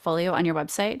your portfolio on your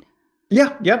website?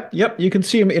 Yeah, yep. You can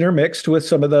see them intermixed with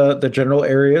some of the general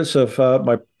areas of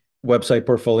my website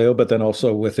portfolio, but then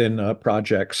also within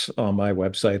projects on my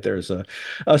website, there's a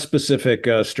specific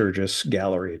Sturgis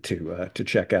gallery to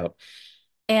check out.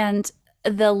 And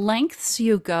the lengths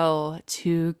you go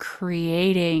to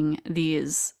creating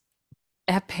these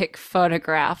epic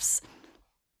photographs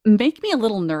make me a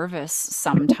little nervous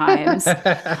sometimes.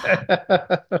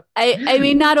 I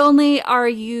mean, not only are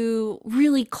you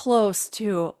really close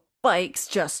to bikes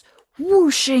just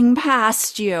whooshing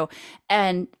past you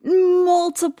and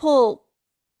multiple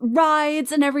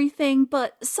rides and everything,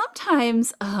 but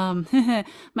sometimes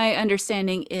my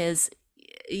understanding is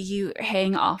you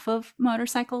hang off of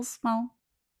motorcycles while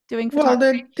doing Well,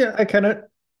 photography. then yeah, I kind of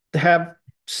have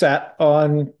sat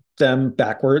on them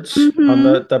backwards on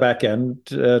Mm-hmm. the back end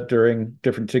during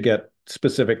different to get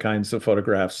specific kinds of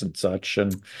photographs and such.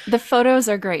 And The photos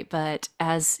are great, but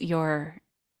as your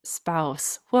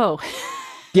spouse, whoa.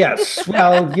 yes,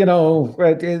 well,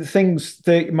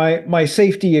 my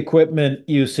safety equipment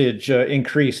usage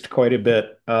increased quite a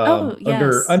bit Oh,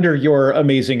 under yes. under your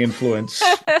amazing influence,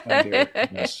 my dear.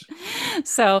 Yes.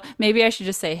 So maybe I should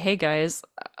just say, hey guys,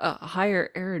 hire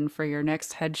Aaron for your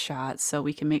next headshot so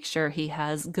we can make sure he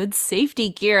has good safety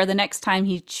gear the next time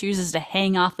he chooses to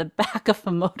hang off the back of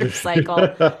a motorcycle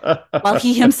while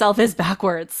he himself is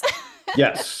backwards.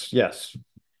 Yes, yes.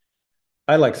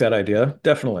 I like that idea.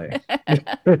 Definitely.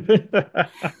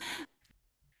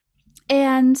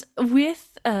 And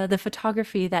with the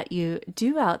photography that you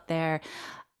do out there,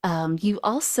 you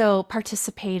also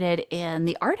participated in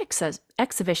the art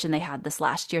exhibition they had this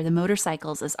last year, the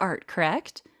Motorcycles as Art,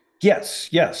 correct? Yes,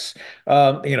 yes.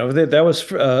 That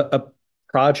was a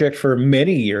project for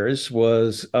many years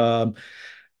was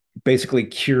basically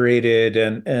curated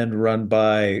and run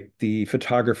by the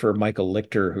photographer Michael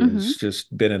Lichter, Mm-hmm. who's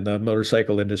just been in the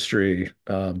motorcycle industry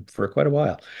for quite a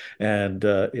while, and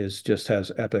is just has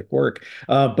epic work.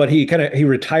 But he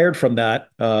retired from that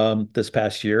this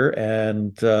past year,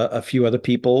 and a few other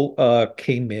people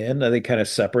came in. They kind of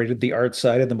separated the art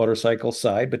side and the motorcycle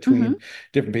side Mm-hmm. between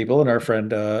different people. And our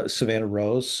friend Savannah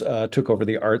Rose took over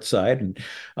the art side and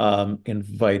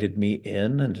invited me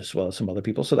in, and as well as some other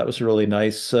people. So that was a really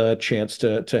nice chance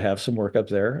to have some work up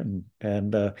there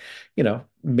and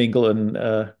mingle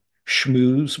and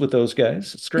schmooze with those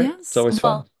guys. It's great. It's Yes. always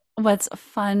fun. Well, what's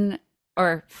fun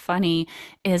or funny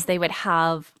is they would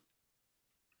have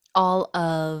all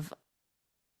of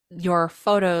your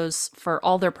photos for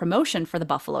all their promotion for the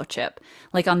Buffalo Chip,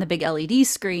 like on the big LED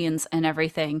screens and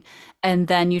everything. And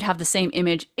then you'd have the same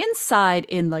image inside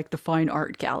in like the fine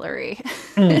art gallery.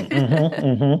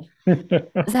 Is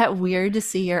that weird to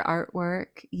see your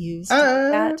artwork used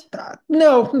like that?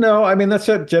 No, no. I mean, that's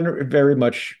very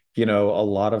much, a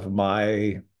lot of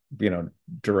my, you know,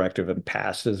 directive and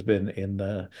past has been in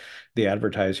the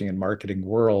advertising and marketing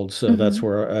world. So that's Hmm.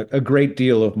 where a great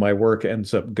deal of my work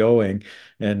ends up going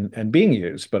and being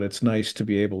used. But it's nice to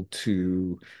be able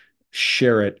to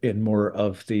share it in more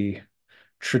of the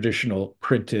traditional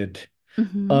printed,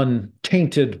 Hmm.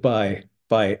 untainted by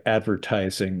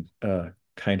advertising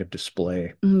kind of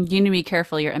display. You need to be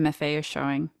careful. Your MFA is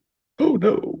showing. Oh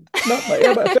no, not my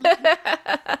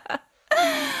MFA.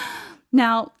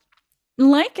 Now,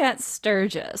 like at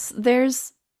Sturgis,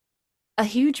 there's a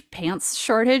huge pants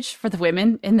shortage for the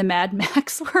women in the Mad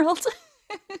Max world.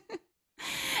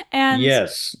 And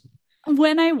Yes.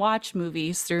 when I watch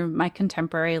movies through my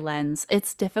contemporary lens,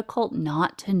 it's difficult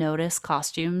not to notice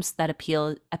costumes that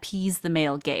appease the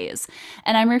male gaze.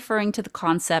 And I'm referring to the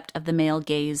concept of the male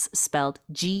gaze spelled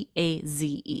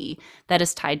GAZE that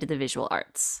is tied to the visual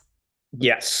arts.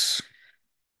 Yes.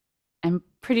 I'm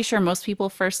pretty sure most people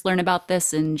first learn about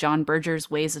this in John Berger's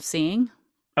Ways of Seeing.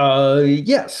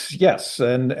 Yes, yes.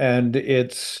 And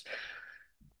it's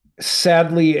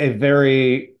sadly a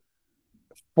very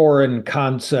foreign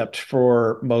concept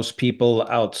for most people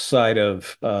outside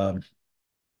of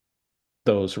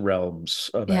those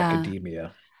realms of Yeah.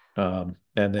 academia.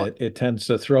 And it tends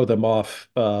to throw them off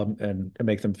and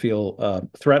make them feel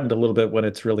threatened a little bit when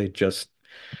it's really just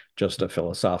a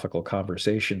philosophical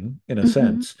conversation in a Mhm.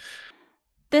 sense.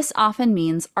 This often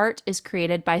means art is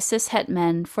created by cishet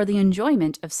men for the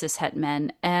enjoyment of cishet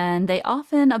men, and they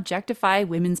often objectify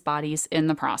women's bodies in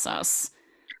the process.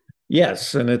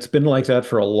 Yes, and it's been like that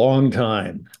for a long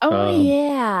time. Oh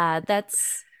yeah,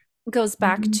 that's goes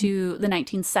back Mhm. to the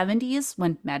 1970s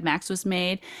when Mad Max was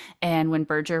made and when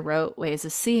Berger wrote Ways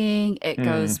of Seeing. It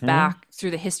goes back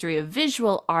through the history of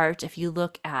visual art. If you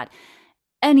look at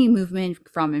any movement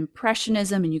from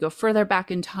Impressionism and you go further back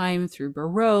in time through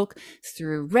Baroque,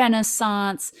 through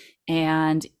Renaissance,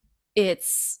 and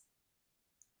it's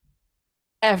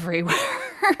everywhere.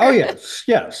 Oh yes,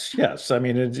 yes, yes. I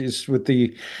mean, it is with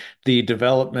the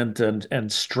development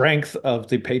and strength of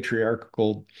the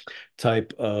patriarchal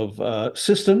type of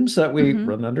systems that we Hmm.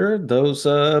 run under. Those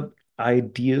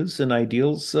ideas and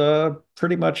ideals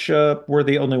pretty much were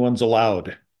the only ones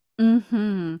allowed.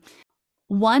 Hmm.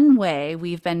 One way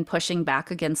we've been pushing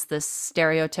back against this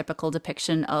stereotypical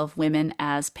depiction of women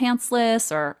as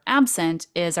pantsless or absent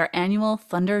is our annual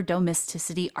Thunder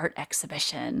Domesticity art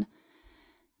exhibition.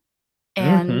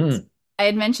 And Hmm. I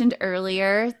had mentioned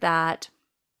earlier that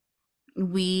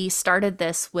we started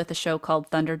this with a show called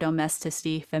Thunder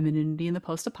Domesticity Femininity in the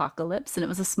Post Apocalypse, and it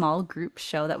was a small group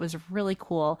show that was really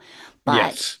cool. But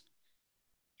Yes.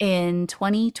 in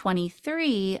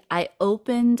 2023, I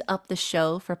opened up the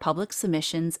show for public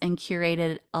submissions and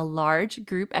curated a large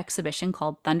group exhibition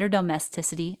called Thunder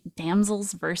Domesticity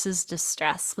Damsels versus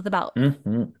Distress with about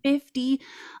Hmm. 50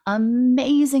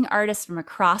 amazing artists from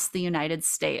across the United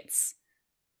States.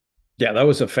 Yeah, that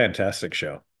was a fantastic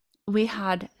show. We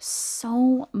had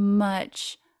so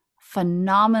much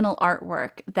phenomenal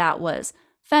artwork that was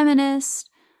feminist,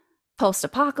 post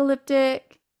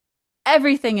apocalyptic,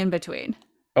 everything in between.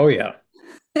 Oh, yeah.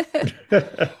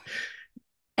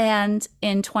 And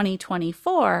in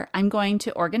 2024, I'm going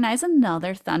to organize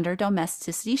another Thunder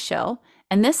Domesticity show,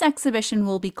 and this exhibition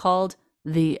will be called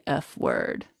The F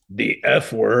Word. The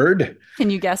F word. Can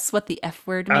you guess what the F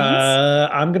word means?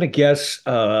 I'm gonna guess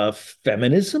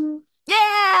feminism.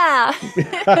 Yeah!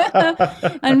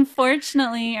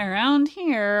 Unfortunately, around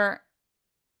here,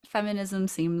 feminism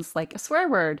seems like a swear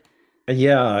word.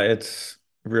 Yeah, it's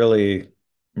really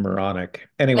moronic.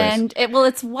 Anyways, And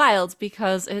it's wild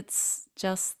because it's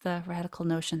just the radical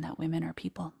notion that women are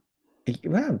people.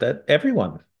 wow, that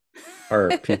everyone are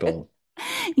people.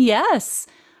 Yes,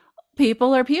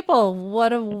 people are people.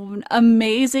 What an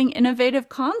amazing, innovative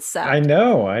concept. I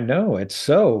know. It's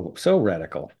so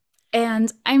radical.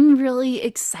 And I'm really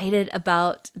excited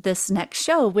about this next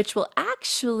show, which will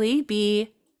actually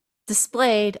be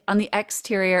displayed on the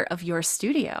exterior of your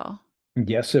studio.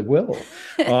 Yes, it will.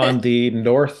 On the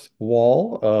north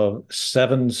wall of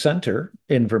Seven Center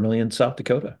in Vermilion, South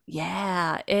Dakota.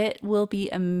 Yeah, it will be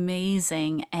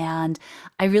amazing. And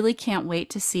I really can't wait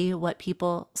to see what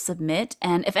people submit.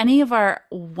 And if any of our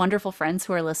wonderful friends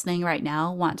who are listening right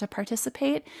now want to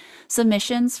participate,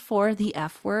 submissions for the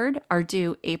F word are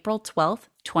due April 12th,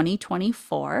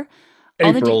 2024.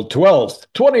 April 12th,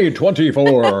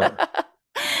 2024.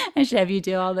 I should have you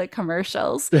do all the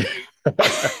commercials.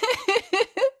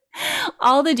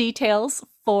 All the details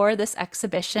for this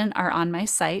exhibition are on my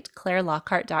site,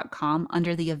 clairelockhart.com,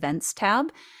 under the events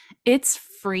tab. It's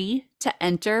free to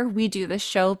enter. We do this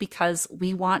show because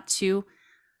we want to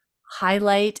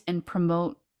highlight and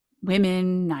promote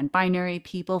women, non-binary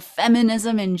people,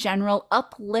 feminism in general,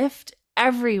 uplift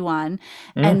everyone.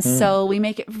 And Mhm. so we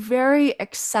make it very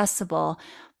accessible.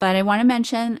 But I want to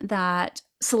mention that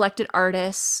selected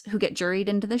artists who get juried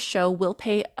into the show will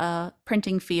pay a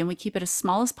printing fee, and we keep it as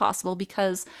small as possible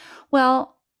because,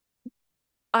 well,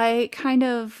 I kind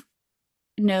of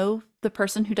know the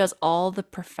person who does all the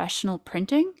professional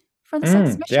printing for this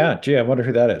exhibition. Yeah, gee, I wonder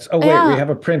who that is. Oh, wait, we Yeah,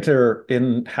 have a printer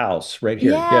in house right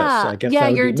here. Yes, yeah, I guess yeah. that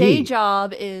would Your be day me.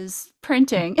 job is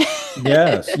printing.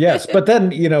 Yes, yes. But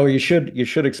then, you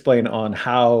should explain on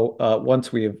how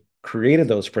once we have created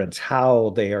those prints,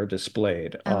 how they are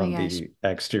displayed Oh my on gosh. the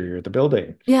exterior of the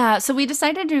building. Yeah, so we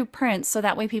decided to do prints so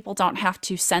that way people don't have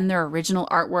to send their original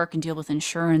artwork and deal with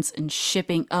insurance and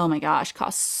shipping. Oh my gosh,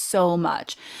 costs so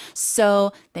much.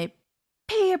 So they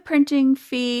pay a printing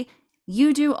fee.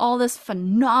 You do all this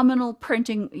phenomenal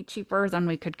printing cheaper than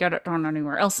we could get it done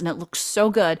anywhere else, and it looks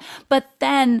so good. But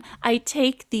then I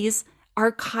take these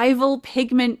archival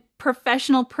pigment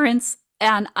professional prints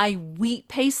and I wheat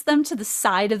paste them to the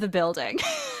side of the building.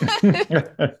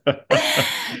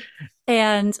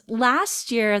 And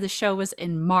last year, the show was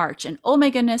in March, and oh my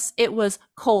goodness, it was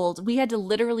cold. We had to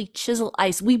literally chisel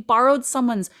ice. We borrowed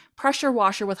someone's pressure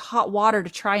washer with hot water to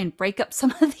try and break up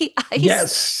some of the ice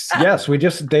Yes, yes.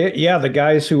 Yeah, the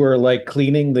guys who were like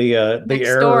cleaning the next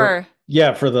air, door.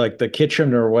 yeah, for the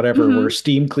kitchen or whatever, were Hmm.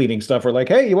 steam cleaning stuff. We're like,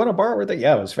 hey, you want to borrow it?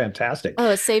 Yeah, it was fantastic. Oh,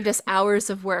 it saved us hours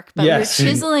of work, but we were Yes.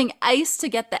 chiseling ice to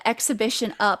get the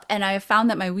exhibition up, and I have found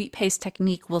that my wheat paste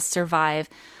technique will survive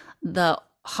the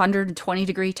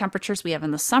 120-degree temperatures we have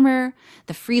in the summer,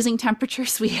 the freezing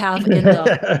temperatures we have in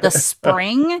the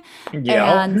spring,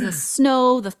 Yeah. and the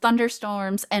snow, the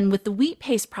thunderstorms. And with the wheat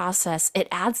paste process, it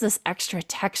adds this extra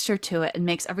texture to it and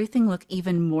makes everything look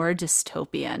even more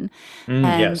dystopian.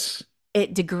 And Yes.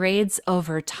 it degrades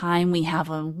over time. We have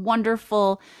a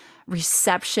wonderful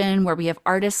reception where we have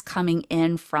artists coming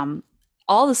in from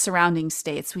all the surrounding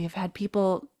states. We have had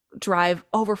people drive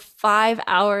over 5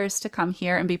 hours to come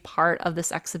here and be part of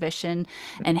this exhibition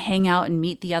and hang out and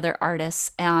meet the other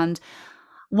artists. And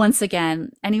once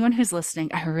again, anyone who's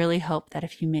listening, I really hope that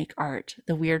if you make art,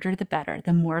 the weirder the better,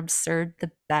 the more absurd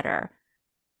the better,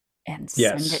 and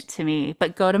send Yes. it to me.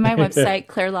 But go to my website,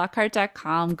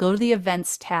 clairelockhart.com, go to the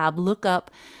events tab, look up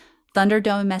Thunder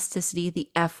Domesticity, the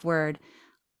F word.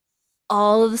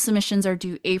 All of the submissions are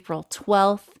due April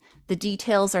 12th. The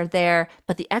details are there,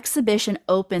 but the exhibition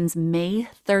opens May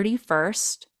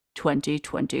 31st,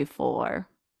 2024.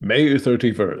 May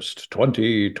 31st,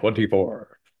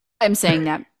 2024. I'm saying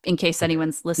that in case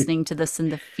anyone's listening to this in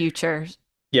the future.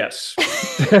 Yes.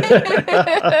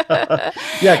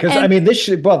 Yeah, because I And mean this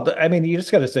should well, I mean you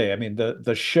just got to say, I mean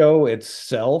the show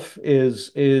itself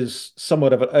is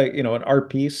somewhat of an art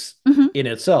piece mhm. in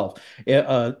itself,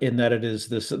 in that it is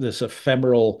this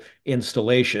ephemeral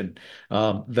installation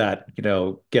that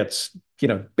gets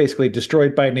basically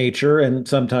destroyed by nature and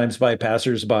sometimes by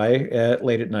passersby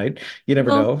late at night. You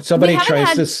never Well, know. Somebody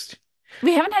tries to.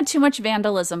 we haven't had too much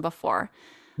vandalism before.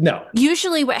 No.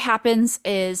 Usually, what happens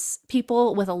is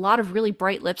people with a lot of really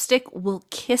bright lipstick will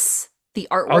kiss the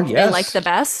Oh, artwork they like the yes.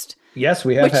 best, Yes,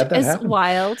 we have which had that is happen.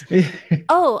 wild.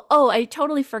 Oh, I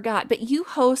totally forgot. But you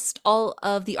host all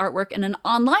of the artwork in an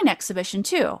online exhibition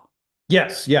too.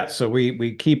 Yes, yes. So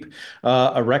we keep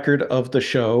a record of the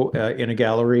show in a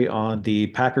gallery on the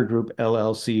Packard Group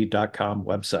LLC.com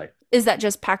website. Is that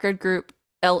just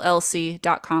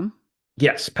packardgroupllc.com?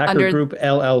 Yes, Packard Under Group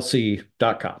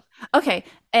LLC.com. Okay,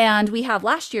 and we have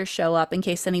last year's show up in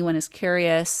case anyone is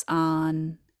curious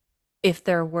on if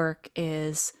their work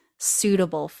is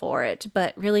suitable for it.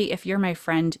 But really, if you're my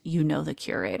friend, you know the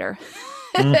curator.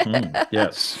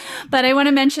 Yes. But I want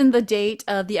to mention the date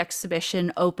of the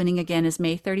exhibition opening again is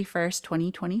May 31st,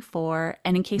 2024.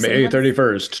 And in case May anyone's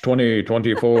 31st,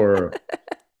 2024.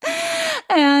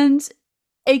 and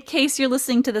in case you're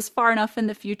listening to this far enough in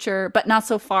the future, but not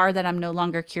so far that I'm no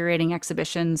longer curating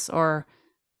exhibitions or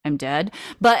I'm dead.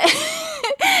 But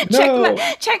No.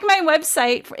 check my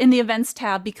website in the events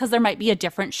tab because there might be a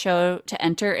different show to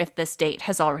enter if this date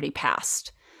has already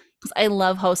passed. Because I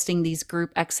love hosting these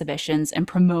group exhibitions and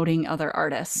promoting other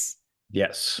artists.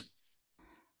 Yes.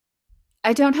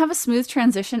 I don't have a smooth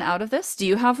transition out of this. Do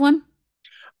you have one?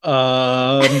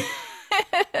 Um,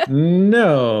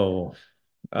 no.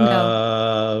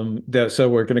 No. So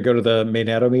we're going to go to the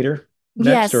magnetometer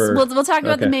next, Yes, or we'll talk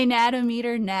about the okay.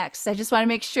 magnetometer next. I just want to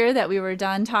make sure that we were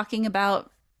done talking about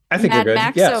I think we're Mad good.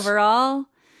 Max Yes. overall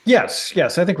Yes.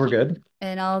 Yes. I think we're good.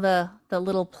 and all the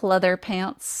little pleather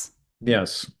pants.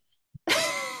 Yes.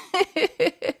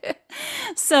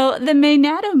 So, the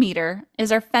magnetometer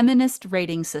is our feminist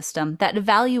rating system that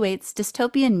evaluates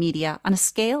dystopian media on a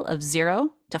scale of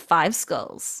 0 to 5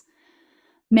 skulls.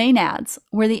 Maenads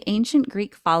were the ancient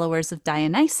Greek followers of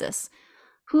Dionysus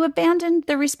who abandoned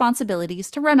their responsibilities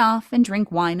to run off and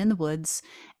drink wine in the woods,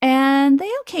 and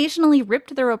they occasionally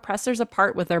ripped their oppressors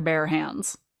apart with their bare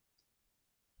hands.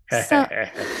 So,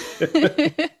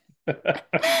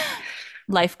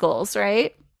 life goals,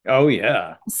 right? Oh,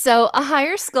 yeah. So, a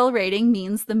higher skull rating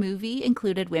means the movie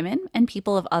included women and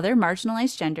people of other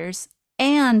marginalized genders,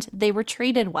 and they were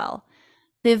treated well.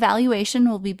 The evaluation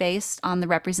will be based on the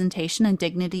representation and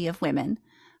dignity of women.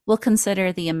 We'll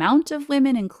consider the amount of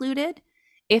women included,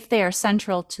 if they are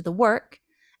central to the work,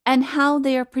 and how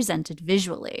they are presented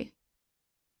visually.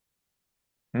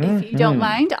 If you don't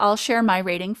mind, I'll share my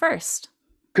rating first.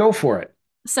 Go for it.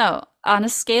 So, on a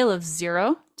scale of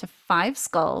 0 to 5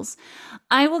 skulls,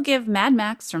 I will give Mad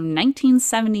Max from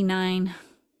 1979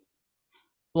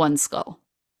 1 skull.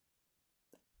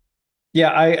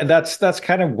 Yeah, that's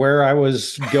kind of where I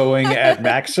was going at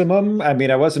maximum. I mean,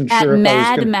 I wasn't At sure if I was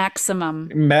Mad going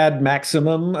Maximum. mad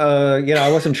maximum.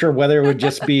 I wasn't sure whether it would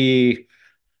just be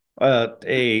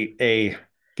a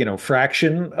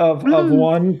fraction of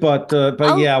one, but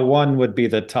yeah, one would be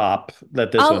the top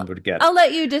that this one would get. I'll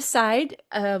let you decide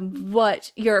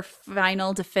what your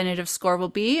final definitive score will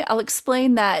be. I'll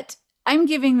explain that I'm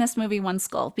giving this movie 1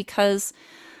 skull because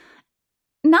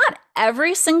not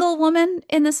every single woman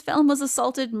in this film was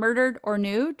assaulted, murdered, or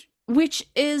nude, which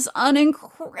is an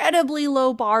incredibly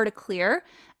low bar to clear.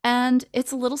 And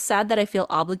it's a little sad that I feel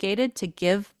obligated to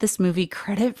give this movie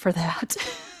credit for that.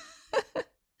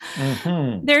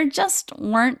 There just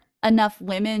weren't enough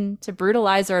women to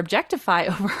brutalize or objectify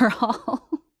overall.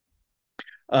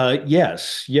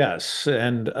 Yes,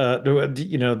 and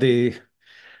the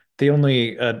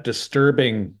only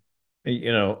disturbing,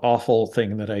 awful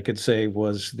thing that I could say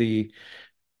was the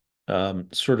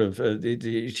sort of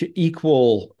the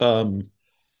equal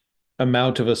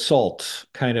amount of assault,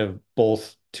 kind of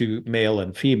both to male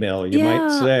and female, you might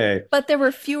Yeah, say. but there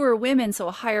were fewer women, so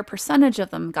a higher percentage of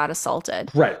them got assaulted.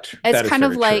 Right. It's That is kind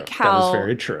of very like true. That is how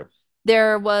very true.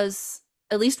 there was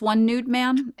at least one nude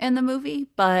man in the movie,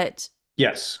 but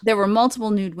Yes. there were multiple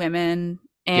nude women,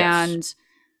 Yes. and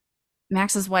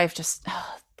Max's wife just,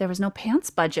 there was no pants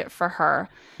budget for her.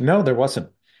 No, there wasn't.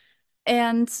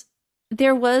 And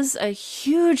there was a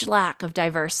huge lack of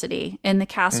diversity in the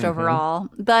cast overall,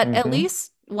 but at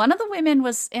least one of the women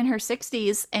was in her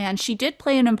 60s and she did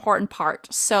play an important part.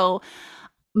 So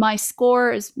my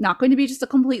score is not going to be just a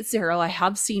complete 0. I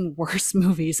have seen worse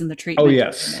movies in the treatment Oh, of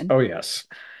yes. women. Oh, yes.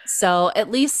 So at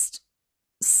least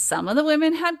some of the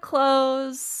women had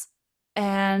clothes,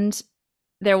 and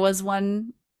there was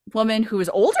one woman who was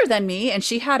older than me and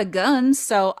she had a gun.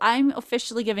 So I'm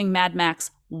officially giving Mad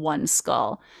Max 1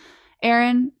 skull.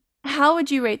 Aaron, how would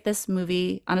you rate this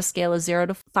movie on a scale of 0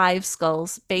 to 5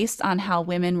 skulls based on how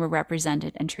women were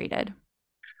represented and treated?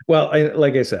 Well,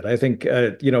 like I said, I think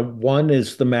 1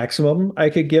 is the maximum I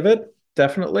could give it.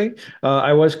 Definitely.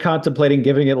 I was contemplating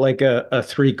giving it like a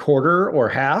 3/4 or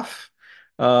half.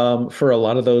 for a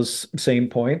lot of those same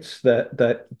points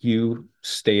that you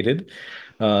stated.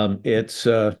 It's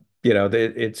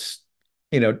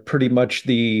it's pretty much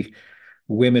the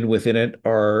women within it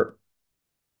are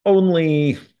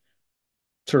only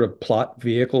sort of plot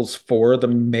vehicles for the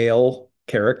male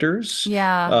characters,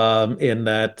 Yeah. in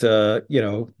that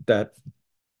that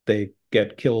they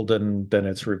get killed and then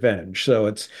it's revenge. So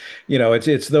it's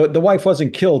the wife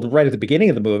wasn't killed right at the beginning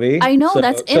of the movie, I know,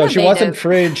 that's so she wasn't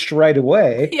innovative. fridged right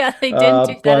away. Yeah, they didn't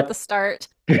do that at the But start.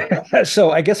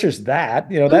 so I guess there's that.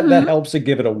 That Hmm. helps to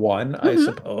give it a one, I Hmm.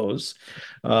 suppose.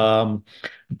 Um,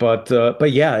 but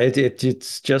yeah,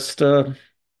 it's just but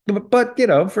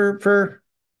for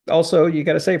also you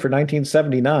got to say for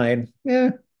 1979,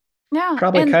 yeah, Yeah,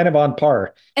 probably kind of on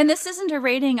par. and this isn't a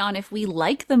rating on if we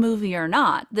like the movie or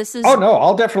not. This Oh is no,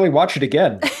 I'll definitely watch it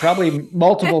again, probably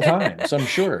multiple times, I'm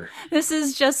sure. this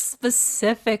is just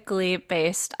specifically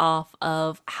based off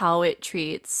of how it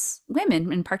treats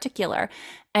women in particular.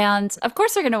 And of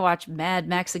course, they're going to watch Mad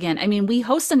Max again. I mean, we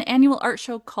host an annual art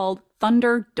show called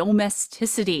Thunder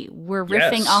Domesticity. We're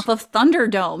riffing off Yes, of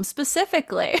Thunderdome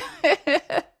specifically.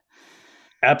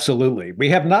 absolutely. We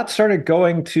have not started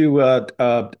going to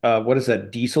what is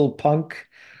that, diesel punk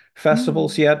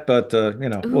festivals Mm. yet, but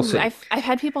we'll Ooh, see. I've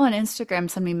had people on Instagram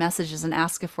send me messages and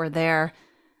ask if we're there.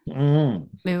 Mm.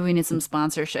 Maybe we need some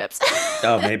sponsorships.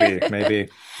 Oh, maybe.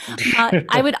 But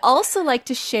I would also like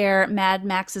to share Mad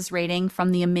Max's rating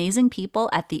from the amazing people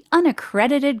at the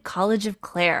unaccredited College of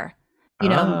Clare. You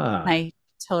know, Ah, my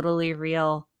totally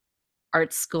real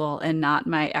art school and not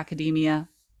my academia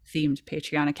themed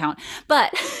Patreon account.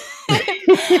 But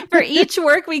for each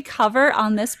work we cover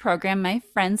on this program, my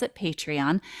friends at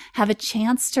Patreon have a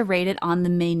chance to rate it on the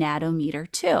Maynado-meter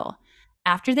too.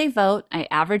 After they vote, I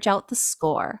average out the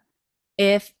score.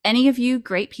 If any of you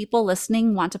great people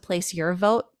listening want to place your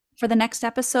vote for the next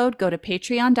episode, go to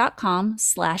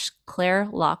patreon.com/Claire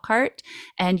Lockhart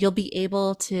and you'll be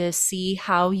able to see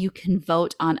how you can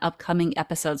vote on upcoming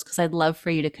episodes because I'd love for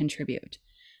you to contribute.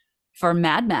 For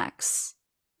Mad Max,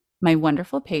 my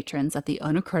wonderful patrons at the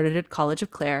unaccredited College of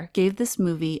Clare gave this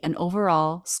movie an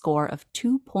overall score of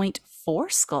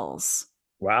 2.4 skulls.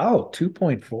 wow,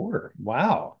 2.4.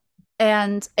 Wow.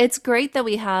 And it's great that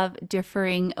we have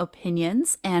differing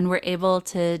opinions and we're able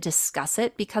to discuss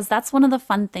it because that's one of the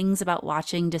fun things about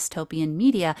watching dystopian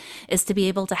media is to be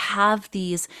able to have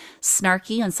these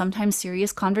snarky and sometimes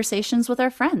serious conversations with our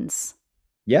friends.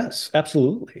 Yes,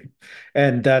 absolutely.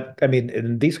 And I mean,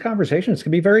 and these conversations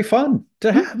can be very fun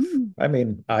to have. Mhm. I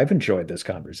mean, I've enjoyed this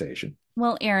conversation.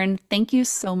 Well, Aaron, thank you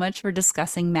so much for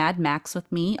discussing Mad Max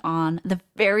with me on the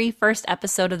very first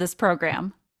episode of this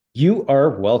program. You are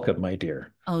welcome, my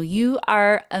dear. Oh, you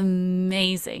are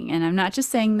amazing. And I'm not just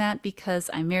saying that because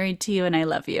I'm married to you and I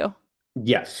love you.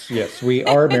 Yes, we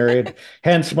are married,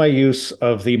 hence my use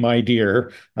of the my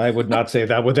dear. I would not say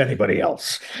that with anybody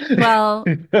else. Well,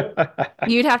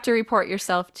 you'd have to report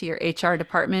yourself to your HR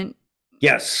department,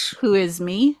 Yes. who is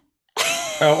me.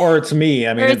 Or it's me.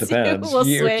 I Or mean, it it's you. depends. We'll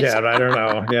You switch. can, I don't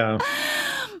know. Yeah.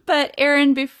 But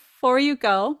Aaron, before you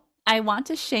go, I want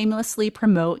to shamelessly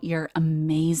promote your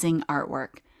amazing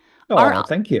artwork. Oh, Our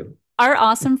thank you. Our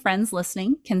awesome friends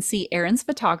listening can see Aaron's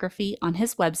photography on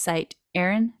his website,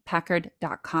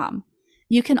 aaronpackard.com.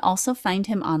 You can also find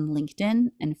him on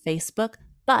LinkedIn and Facebook,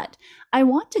 but I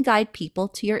want to guide people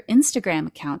to your Instagram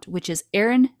account, which is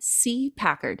Aaron C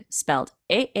Packard, spelled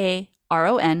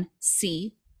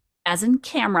AARONC, as in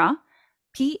camera,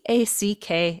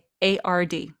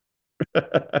 PACKARD.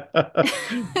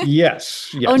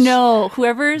 Yes, Oh yes. no,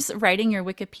 whoever's writing your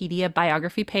Wikipedia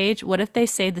biography page, what if they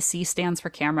say the C stands for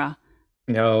camera?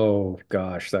 Oh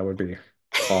gosh, that would be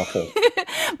awful.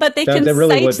 But they That can that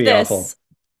really would cite be awful. this.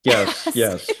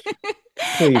 Yes.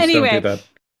 Please don't do Anyway, that.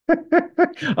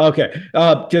 Okay.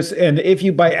 Just and if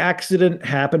you by accident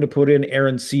happen to put in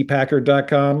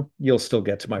aaroncpackard.com, you'll still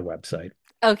get to my website.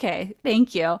 okay,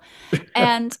 thank you.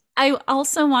 And I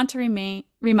also want to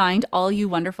remind all you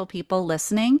wonderful people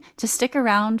listening to stick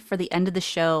around for the end of the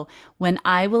show when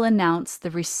I will announce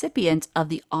the recipient of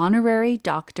the Honorary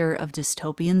Doctor of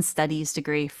Dystopian Studies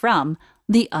degree from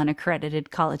the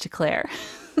unaccredited College of Clare.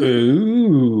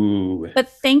 Ooh. But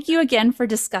thank you again for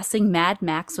discussing Mad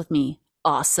Max with me.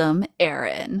 Awesome,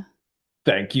 Aaron.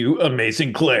 Thank you,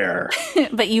 amazing Claire.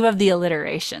 But you have the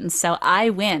alliteration, so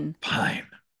I win. Fine.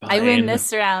 I win Fine.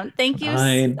 this round. Thank you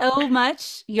Fine. so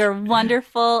much. You're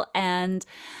wonderful, and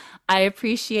I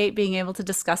appreciate being able to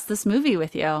discuss this movie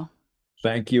with you.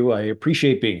 Thank you. I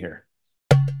appreciate being here.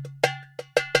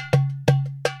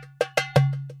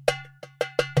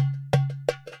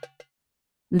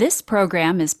 This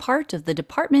program is part of the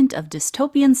Department of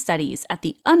Dystopian Studies at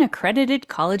the Unaccredited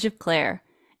College of Clare.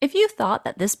 If you thought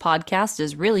that this podcast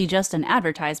is really just an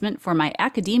advertisement for my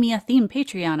academia-themed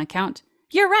Patreon account,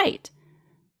 you're right.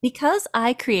 Because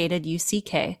I created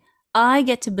UCK, I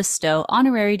get to bestow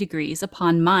honorary degrees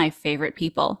upon my favorite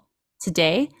people.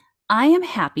 Today, I am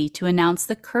happy to announce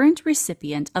the current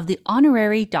recipient of the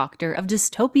Honorary Doctor of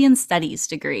Dystopian Studies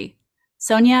degree,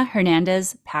 Sonia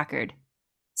Hernandez Packard.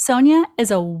 Sonia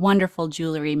is a wonderful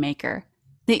jewelry maker.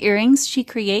 The earrings she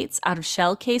creates out of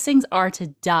shell casings are to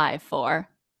die for.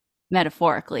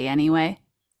 Metaphorically, anyway.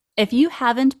 If you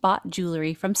haven't bought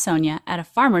jewelry from Sonia at a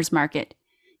farmer's market,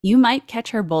 you might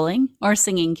catch her bowling or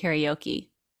singing karaoke.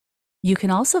 You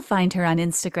can also find her on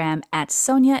Instagram at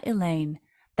Sonia Elaine.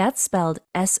 That's spelled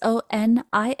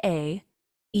SoniaElaine.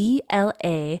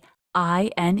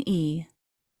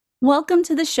 Welcome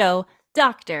to the show,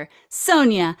 Dr.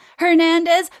 Sonia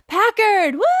Hernandez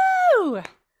Packard. Woo!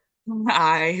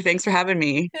 Hi, thanks for having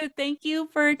me. Thank you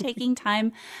for taking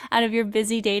time out of your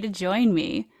busy day to join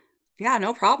me. Yeah,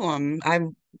 no problem. I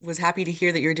was happy to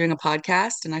hear that you're doing a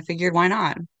podcast, and I figured why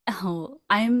not? Oh,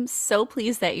 I'm so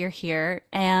pleased that you're here.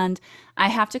 And I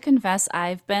have to confess,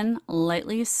 I've been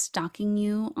lightly stalking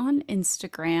you on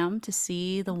Instagram to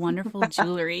see the wonderful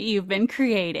jewelry you've been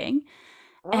creating.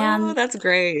 Oh, that's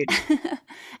great.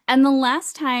 And the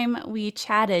last time we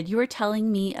chatted, you were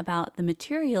telling me about the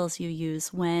materials you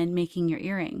use when making your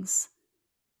earrings.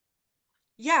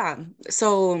 Yeah,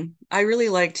 so I really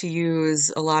like to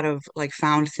use a lot of like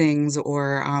found things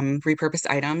or repurposed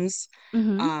items.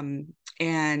 Mm-hmm. Um,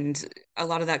 and a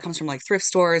lot of that comes from like thrift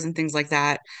stores and things like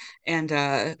that. And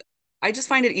I just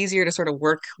find it easier to sort of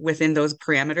work within those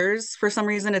parameters for some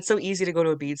reason. It's so easy to go to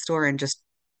a bead store and just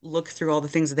look through all the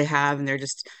things that they have, and they're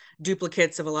just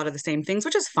duplicates of a lot of the same things,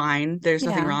 which is fine. There's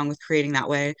nothing Yeah. wrong with creating that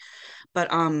way. But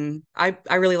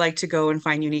I really like to go and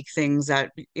find unique things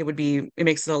that it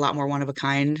makes it a lot more one of a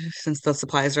kind since the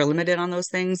supplies are limited on those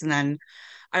things. And then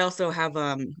I also have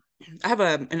an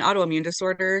autoimmune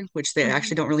disorder, which they Mhm.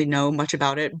 actually don't really know much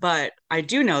about it, but I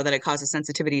do know that it causes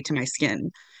sensitivity to my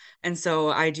skin. And so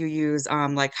I do use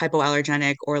like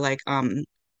hypoallergenic or like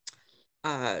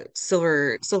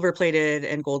silver plated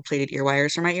and gold plated ear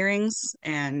wires for my earrings,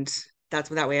 and that's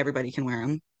that way everybody can wear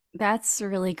them. That's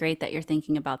really great that you're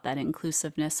thinking about that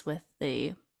inclusiveness with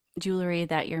the jewelry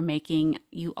that you're making.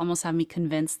 You almost have me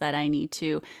convinced that I need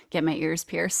to get my ears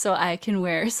pierced so I can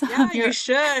wear some Yeah, of you your,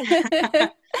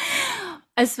 should.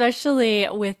 especially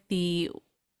with the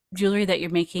jewelry that you're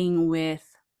making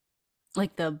with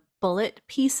like the bullet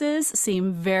pieces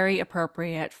seem very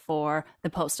appropriate for the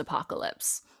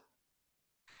post-apocalypse.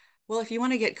 Well, if you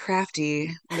want to get crafty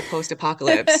in the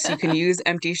post-apocalypse, you can use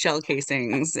empty shell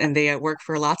casings, and they work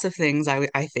for lots of things. I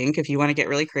think if you want to get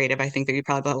really creative, I think that you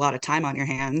probably have a lot of time on your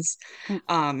hands.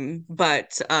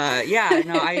 But yeah,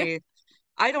 no,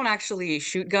 I don't actually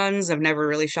shoot guns. I've never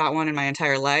really shot one in my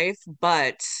entire life,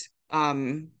 but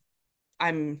um,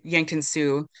 I'm Yankton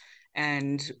Sioux,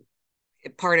 and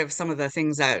part of some of the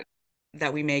things that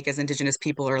we make as Indigenous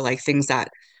people are like things that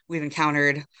we've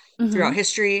encountered Hmm. throughout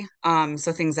history.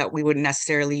 So things that we wouldn't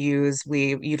necessarily use,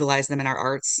 we utilize them in our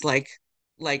arts, like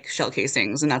shell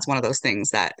casings, and that's one of those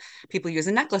things that people use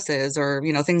in necklaces or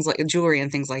things like jewelry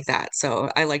and things like that. So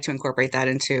I like to incorporate that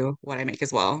into what I make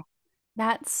as well.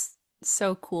 That's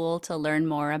so cool to learn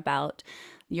more about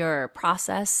your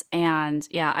process. And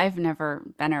yeah, I've never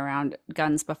been around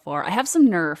guns before. I have some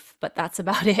Nerf, but that's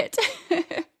about it.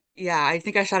 Yeah, I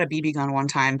think I shot a BB gun one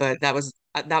time, but that was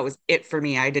it for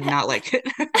me. I did not like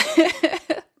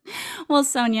it. Well,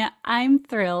 Sonia, I'm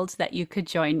thrilled that you could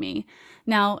join me.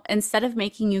 Now, instead of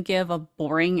making you give a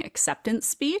boring acceptance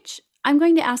speech, I'm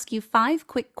going to ask you 5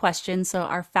 quick questions so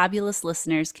our fabulous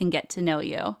listeners can get to know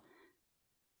you.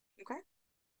 Okay.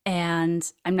 And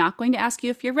I'm not going to ask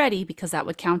you if you're ready because that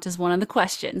would count as one of the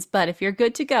questions. But if you're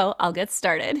good to go, I'll get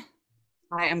started.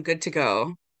 I am good to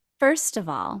go. First of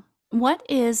all, what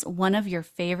is one of your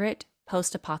favorite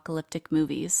post apocalyptic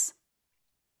movies?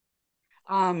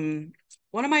 Um,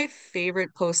 One of my favorite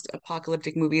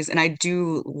post-apocalyptic movies, and I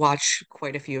do watch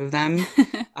quite a few of them.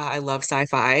 I love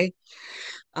sci-fi,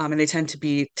 and they tend to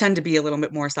be a little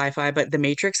bit more sci-fi. But The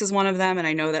Matrix is one of them, and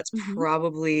I know that's Mhm.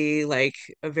 probably like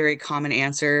a very common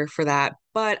answer for that.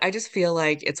 But I just feel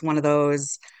like it's one of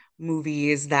those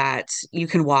movies that you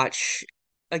can watch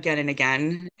again and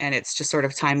again, and it's just sort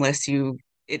of timeless.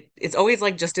 It's always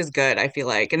like just as good, I feel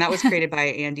like. And that was created by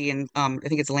Andy and I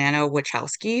think it's Lana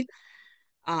Wachowski.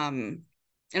 Um,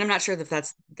 and I'm not sure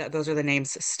that those are the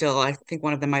names still. I think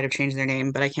one of them might have changed their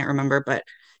name, but I can't remember. But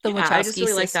The yeah, I just Wachowski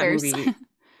really like that sisters.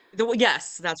 movie.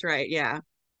 Yes, that's right. Yeah.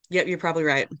 Yep, you're probably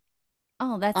right.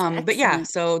 Oh, that's But yeah, excellent.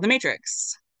 so The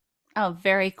Matrix. Oh,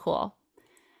 very cool.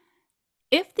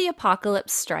 If the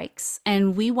apocalypse strikes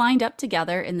and we wind up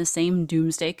together in the same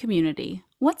doomsday community,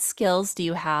 what skills do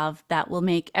you have that will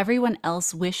make everyone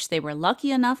else wish they were lucky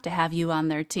enough to have you on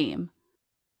their team?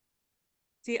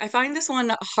 See, I find this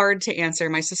one hard to answer.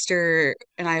 My sister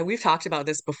and I, we've talked about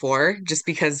this before, just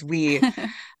because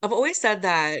I've always said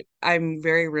that I'm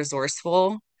very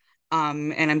resourceful,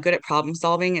 and I'm good at problem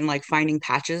solving and like finding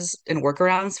patches and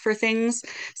workarounds for things.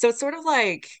 So it's sort of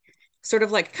like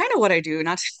kind of what I do,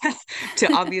 not to, to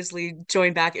obviously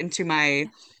join back into my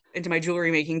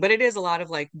jewelry making, but it is a lot of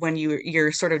like when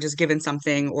you're sort of just given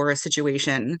something or a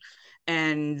situation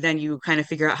and then you kind of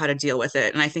figure out how to deal with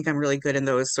it. And I think I'm really good in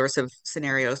those sorts of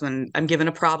scenarios when I'm given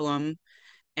a problem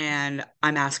and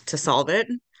I'm asked to solve it.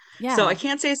 So I Yeah.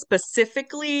 can't say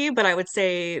specifically, but I would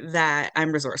say that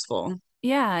I'm resourceful.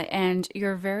 Yeah, and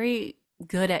you're very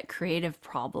good at creative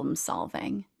problem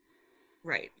solving.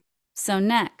 Right. So,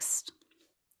 next,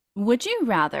 would you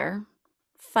rather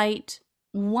fight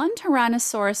one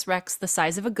Tyrannosaurus Rex the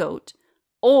size of a goat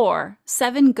or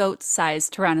seven goat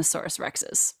sized Tyrannosaurus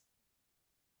Rexes?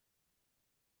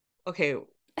 Okay,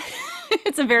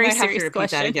 It's a you very might have to serious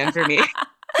repeat that question. again for me.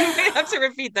 You might have to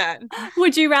repeat that.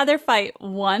 Would you rather fight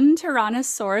one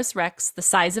Tyrannosaurus Rex the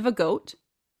size of a goat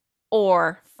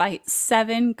or fight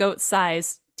seven goat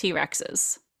sized T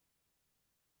Rexes?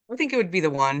 I think it would be the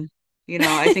one.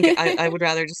 I think I would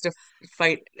rather just to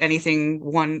fight anything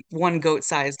one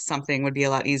goat-sized something would be a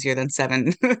lot easier than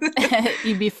seven.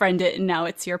 You befriend it and now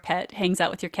it's your pet, hangs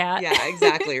out with your cat. Yeah,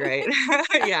 exactly, right.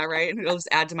 Yeah, right. It'll just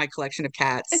add to my collection of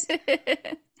cats.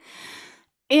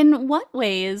 In what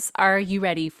ways are you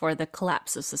ready for the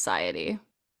collapse of society?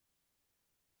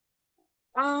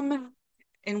 Um,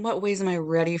 in what ways am I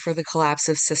ready for the collapse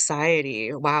of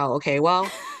society? Wow, okay.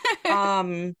 Well,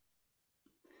 um,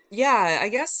 yeah, I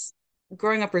guess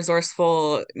growing up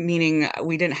resourceful, meaning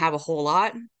we didn't have a whole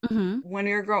lot Hmm.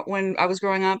 when I was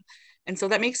growing up. And so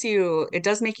that it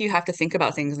does make you have to think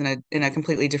about things in a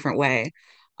completely different way.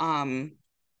 Um,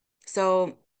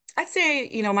 so I'd say,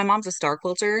 my mom's a star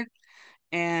quilter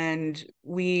and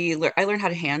I learned how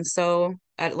to hand sew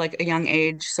at like a young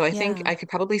age. So I think Yeah. I could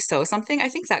probably sew something. I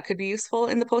think that could be useful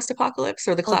in the post-apocalypse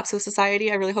or the Oh, collapse of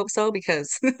society. I really hope so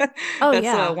because oh that's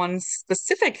yeah. one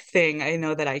specific thing I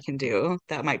know that I can do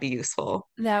that might be useful.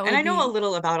 That And would I know a be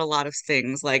little about a lot of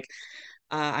things. Like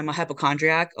I'm a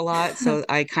hypochondriac a lot, so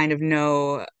I kind of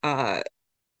know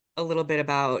a little bit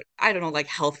about, I don't know, like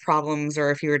health problems, or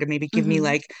if you were to maybe give me hmm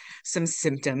like some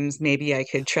symptoms, maybe I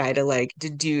could try to like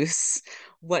deduce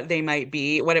what it might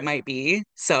be.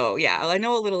 So yeah, I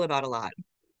know a little about a lot.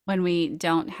 when we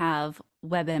don't have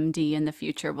WebMD in the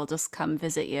future, we'll just come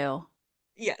visit you.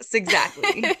 Yes,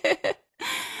 exactly.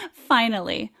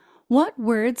 Finally, what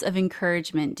words of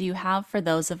encouragement do you have for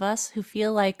those of us who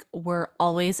feel like we're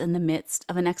always in the midst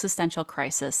of an existential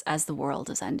crisis as the world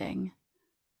is ending?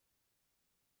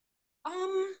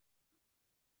 Um,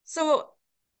 so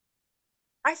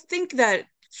I think that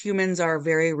humans are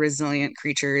very resilient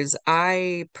creatures.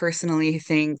 I personally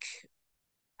think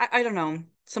I don't know.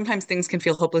 Sometimes things can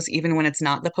feel hopeless even when it's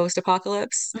not the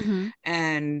post-apocalypse. Hmm.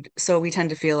 And so we tend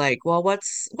to feel like, well,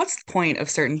 what's the point of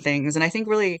certain things? And I think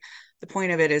really the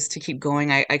point of it is to keep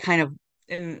going. I kind of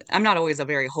and I'm not always a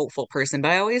very hopeful person,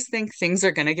 but I always think things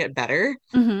are gonna get better.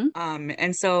 Hmm.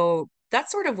 And so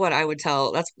that's sort of what I would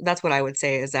that's what I would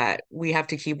say is that we have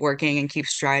to keep working and keep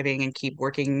striving and keep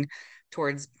working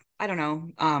towards, I don't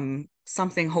know,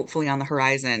 something hopefully on the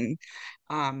horizon.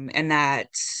 And that,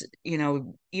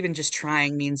 even just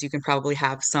trying means you can probably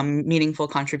have some meaningful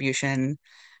contribution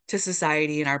to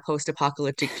society in our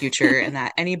post-apocalyptic future, and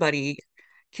that anybody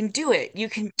can do it. You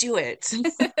can do it.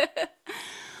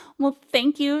 Well,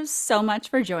 thank you so much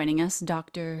for joining us,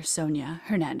 Dr. Sonia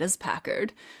Hernandez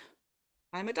Packard.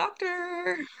 I'm a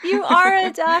doctor. You are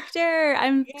a doctor.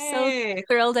 I'm so Yay.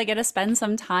 thrilled I get to spend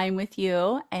some time with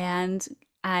you, and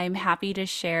I'm happy to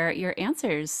share your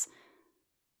answers.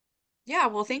 Yeah,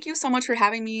 well, thank you so much for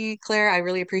having me, Claire. I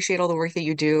really appreciate all the work that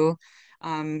you do.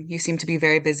 You seem to be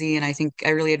very busy, and I think I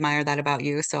really admire that about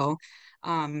you. So,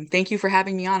 thank you for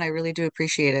having me on. I really do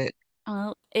appreciate it.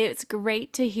 Well, it's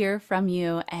great to hear from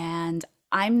you, and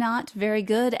I'm not very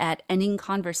good at ending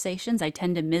conversations. I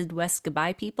tend to Midwest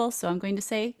goodbye people, so I'm going to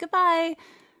say goodbye.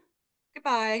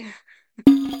 Goodbye.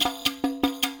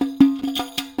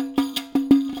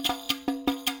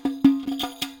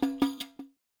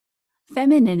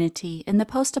 Femininity in the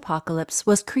Post-Apocalypse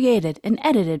was created and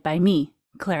edited by me,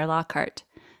 Claire Lockhart.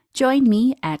 Join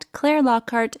me at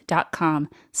clairelockhart.com,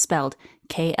 spelled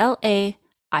KLAIRELOCKHART,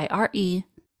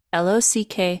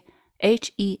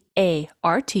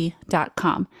 HEART.com,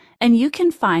 and you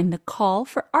can find the call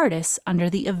for artists under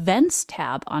the Events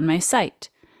tab on my site.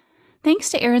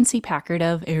 Thanks to Aaron C. Packard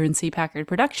of Aaron C. Packard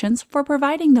Productions for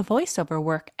providing the voiceover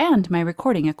work and my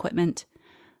recording equipment.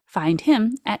 Find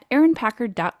him at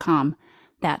aaronpackard.com.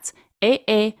 That's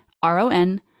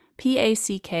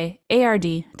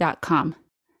AARONPACKARD.com.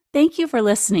 Thank you for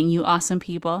listening, you awesome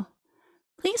people.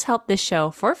 Please help this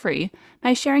show for free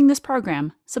by sharing this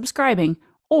program, subscribing,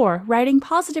 or writing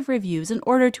positive reviews in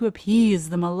order to appease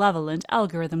the malevolent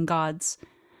algorithm gods.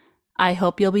 I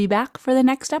hope you'll be back for the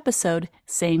next episode,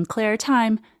 same Claire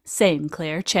time, same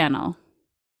Claire channel.